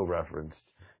is still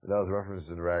referenced. That was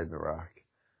referenced in Ragnarok.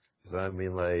 So, I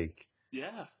mean, like...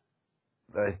 Yeah.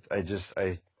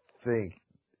 I think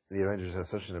the Avengers have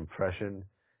such an impression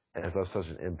and it's such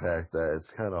an impact that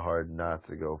it's kind of hard not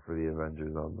to go for the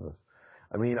Avengers on this.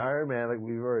 I mean, Iron Man, like,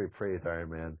 we've already praised Iron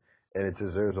Man, and it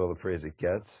deserves all the praise it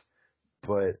gets,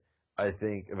 but I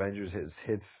think Avengers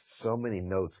hits so many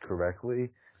notes correctly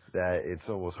that it's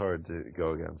almost hard to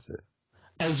go against it.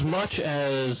 As much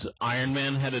as Iron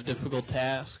Man had a difficult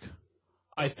task,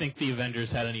 I think the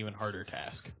Avengers had an even harder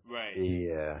task. Right.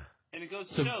 Yeah. And it goes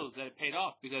to show that it paid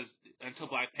off, because until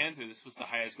Black Panther, this was the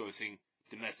highest grossing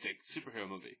domestic superhero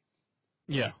movie.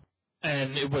 Yeah.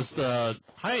 And it was the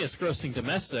highest grossing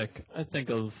domestic, I think,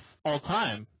 of all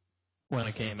time when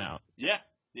it came out. Yeah.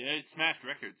 Yeah, it smashed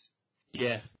records.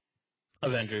 Yeah.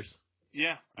 Avengers.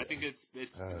 Yeah, I think it's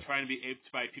trying to be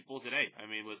aped by people today. I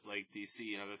mean, with, like,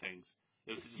 DC and other things.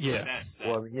 It was such a success.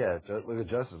 Look at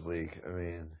Justice League. I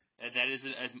mean... And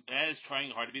that is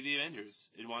trying hard to be the Avengers.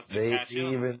 It wants to cash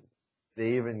in.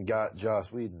 They even got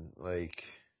Joss Whedon, like...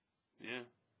 Yeah.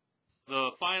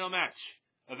 the final match: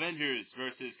 Avengers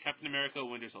versus Captain America: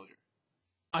 Winter Soldier.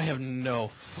 I have no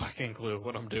fucking clue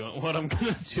what I'm doing. What I'm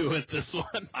gonna do with this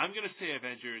one. I'm gonna say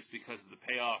Avengers because of the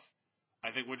payoff.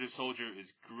 I think Winter Soldier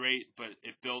is great, but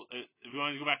it built. If we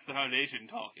want to go back to the foundation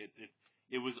talk,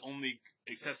 it was only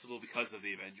accessible because of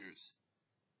the Avengers,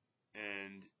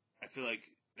 and I feel like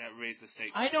that raised the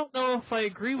stakes. I don't know if I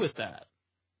agree with that.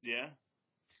 Yeah.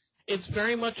 It's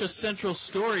very much a central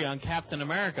story on Captain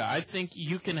America. I think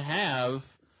you can have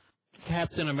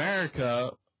Captain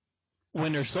America,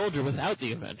 Winter Soldier without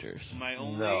the Avengers. My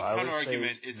only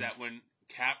counter-argument is that when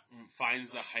Cap finds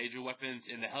the Hydra weapons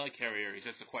in the helicarrier, he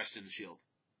starts to question the S.H.I.E.L.D.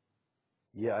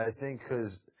 Yeah, I think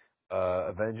because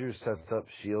Avengers sets up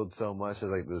S.H.I.E.L.D. so much as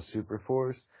like the super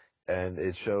force, and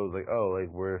it shows like, oh, like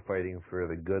we're fighting for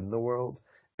the good in the world,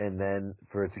 and then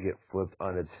for it to get flipped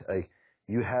on its, like,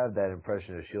 you have that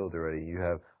impression of S.H.I.E.L.D. already. You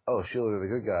have, oh, S.H.I.E.L.D. are the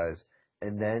good guys,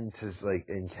 and then to, like,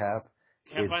 in Cap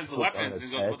finds the weapons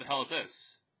and goes, what the hell is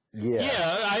this?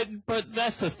 Yeah, but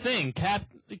that's the thing.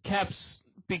 Cap's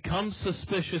becomes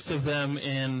suspicious of them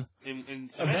in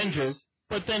Avengers,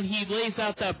 but then he lays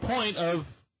out that point of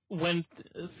when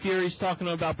Fury's talking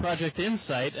about Project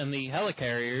Insight and the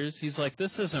helicarriers, he's like,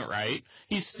 this isn't right.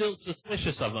 He's still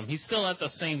suspicious of them. He's still at the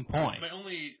same point. My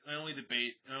only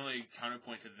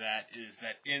counterpoint to that is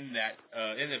that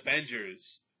in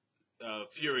Avengers,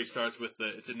 Fury starts with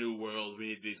the "it's a new world, we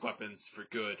need these weapons for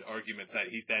good" argument that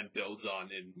he then builds on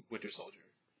in Winter Soldier.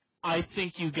 I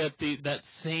think you get that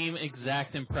same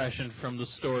exact impression from the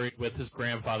story with his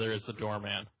grandfather as the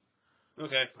doorman.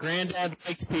 Okay. Granddad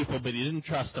liked people, but he didn't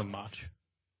trust them much.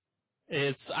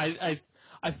 I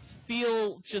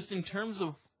feel just in terms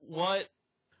of what.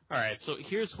 All right, so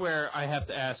here's where I have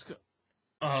to ask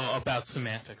about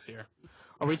semantics here.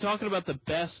 Are we talking about the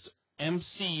best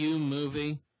MCU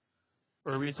movie,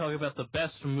 or are we talking about the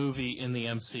best movie in the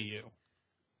MCU?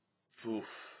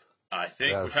 Oof. I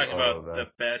think we're talking about the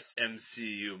best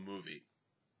MCU movie.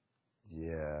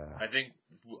 Yeah. I think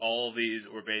all of these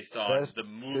were based on the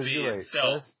movie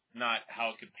itself, not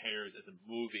how it compares as a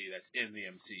movie that's in the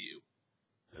MCU.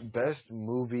 Best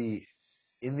movie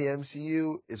in the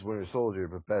MCU is Winter Soldier,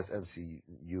 but best MCU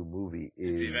movie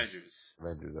is the Avengers.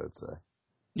 Avengers, I'd say.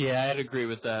 Yeah, I'd agree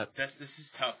with that. This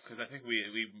is tough because I think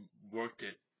we worked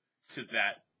it to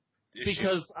that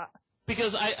issue.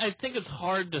 Because I think it's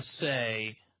hard to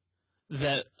say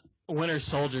that Winter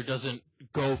Soldier doesn't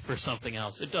go for something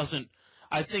else. It doesn't.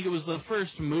 I think it was the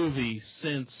first movie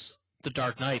since The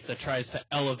Dark Knight that tries to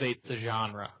elevate the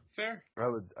genre. Fair. I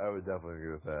would definitely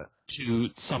agree with that. To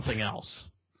something else.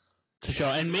 To show,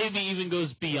 and maybe even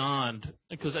goes beyond,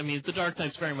 because I mean, The Dark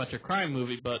Knight's very much a crime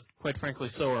movie, but quite frankly,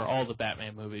 so are all the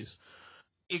Batman movies.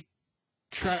 It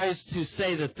tries to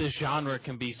say that this genre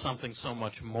can be something so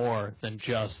much more than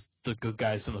just the good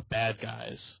guys and the bad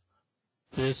guys.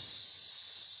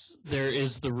 There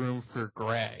is the room for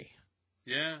gray.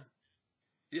 Yeah.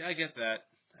 Yeah, I get that.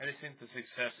 I just think the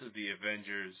success of the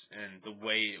Avengers and the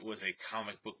way it was a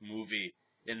comic book movie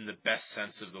in the best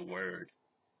sense of the word,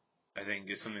 I think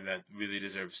is something that really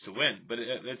deserves to win. But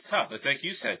it's tough. It's like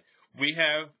you said. We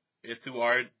have, through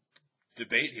our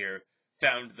debate here,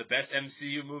 found the best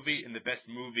MCU movie and the best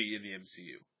movie in the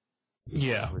MCU.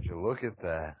 Yeah. Would you look at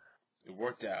that? It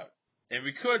worked out. And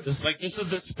we could,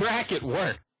 this bracket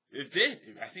worked. It did.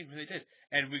 I think it really did.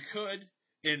 And we could,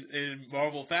 in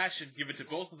Marvel fashion, give it to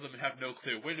both of them and have no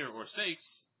clear winner or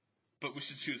stakes, but we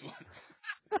should choose one.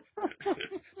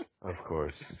 Of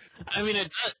course. I mean,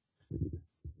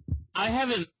 I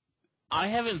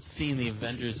haven't seen the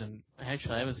Avengers, and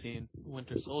actually I haven't seen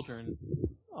Winter Soldier in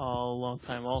a long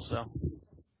time also.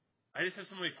 I just have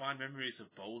so many fond memories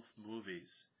of both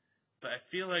movies. But I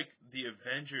feel like the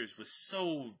Avengers was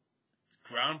so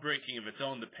groundbreaking of its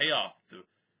own. The payoff, the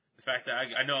fact that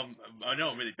I know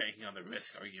I'm really banking on the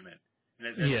risk argument, and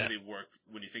that doesn't really work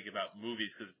when you think about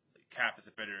movies because Cap is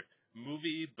a better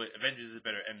movie, but Avengers is a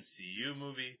better MCU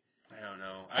movie. I don't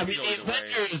know. I mean, the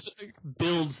Avengers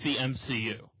builds the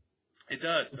MCU. It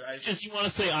does. It's just you want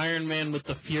to say Iron Man with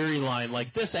the Fury line,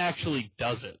 like this actually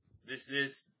does it.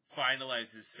 This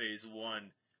finalizes Phase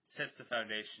 1, sets the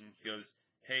foundation, goes,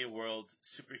 hey world,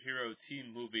 superhero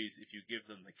team movies, if you give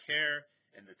them the care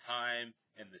and the time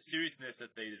and the seriousness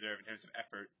that they deserve in terms of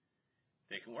effort,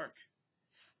 they can work.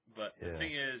 But the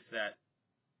thing is that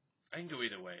I can go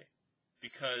either way.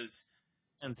 Because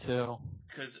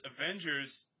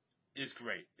Avengers is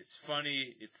great. It's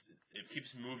funny, it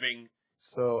keeps moving.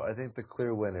 So I think the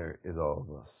clear winner is all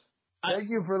of us. Thank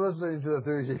you for listening to the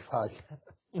 3G podcast.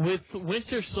 With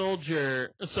Winter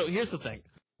Soldier, so here's the thing.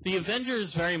 The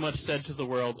Avengers very much said to the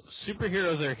world,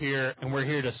 superheroes are here and we're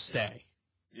here to stay.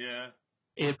 Yeah.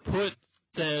 it put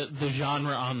the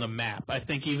genre on the map. I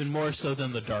think even more so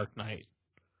than The Dark Knight.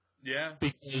 Yeah.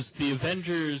 Because the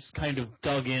Avengers kind of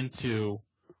dug into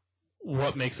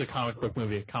what makes a comic book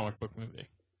movie a comic book movie.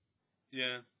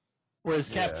 Yeah. Whereas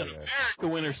Captain America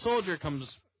Winter Soldier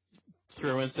comes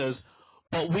through and says,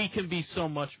 but we can be so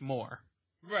much more.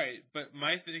 Right, but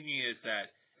my thinking is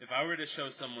that if I were to show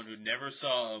someone who never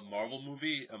saw a Marvel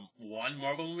movie, one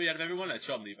Marvel movie out of everyone, I'd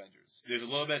show them the Avengers. There's a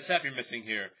little bit of step you're missing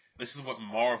here. This is what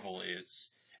Marvel is.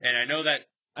 And I know that...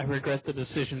 I regret the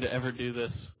decision to ever do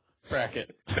this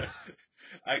bracket.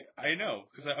 I know,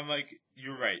 because I'm like,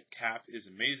 you're right. Cap is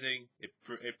amazing. It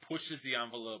pushes the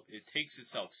envelope. It takes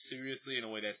itself seriously in a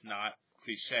way that's not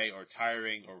cliche or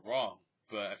tiring or wrong.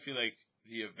 But I feel like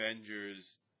the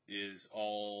Avengers is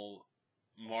all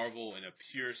Marvel in a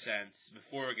pure sense,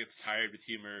 before it gets tired with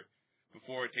humor,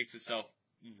 before it takes itself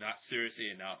not seriously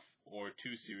enough, or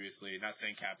too seriously. Not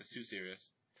saying Cap is too serious.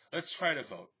 Let's try to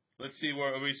vote. Let's see,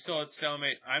 are we still at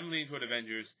stalemate? I'm leaning toward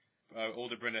Avengers.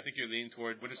 Older Brendan, I think you're leaning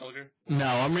toward Winter Soldier? No,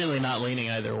 I'm really not leaning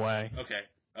either way. Okay.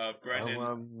 Brendan?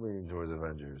 I'm leaning towards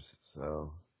Avengers,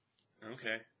 so...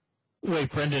 Okay.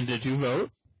 Wait, Brendan, did you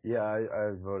vote? Yeah,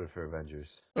 I voted for Avengers.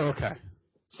 Okay.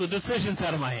 So decision's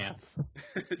out of my hands.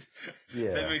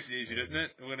 Yeah. That makes it easy, doesn't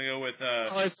it? We're gonna go with,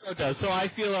 Oh, it so does. So I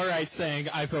feel alright saying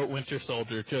I vote Winter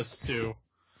Soldier just to...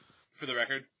 For the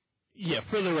record? Yeah,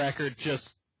 for the record,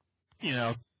 just,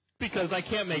 because I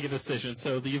can't make a decision.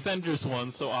 So the Avengers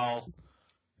won, so I'll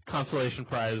consolation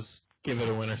prize give it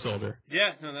a Winter Soldier.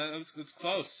 Yeah, no, it's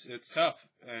close. It's tough,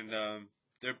 and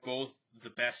they're both the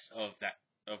best of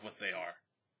what they are.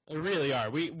 They really are.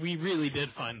 We really did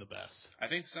find the best. I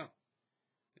think so.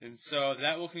 And so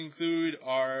that will conclude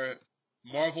our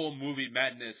Marvel Movie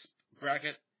Madness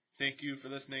bracket. Thank you for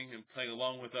listening and playing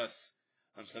along with us.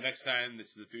 Until next time, this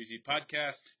is the 3G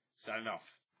Podcast, signing off.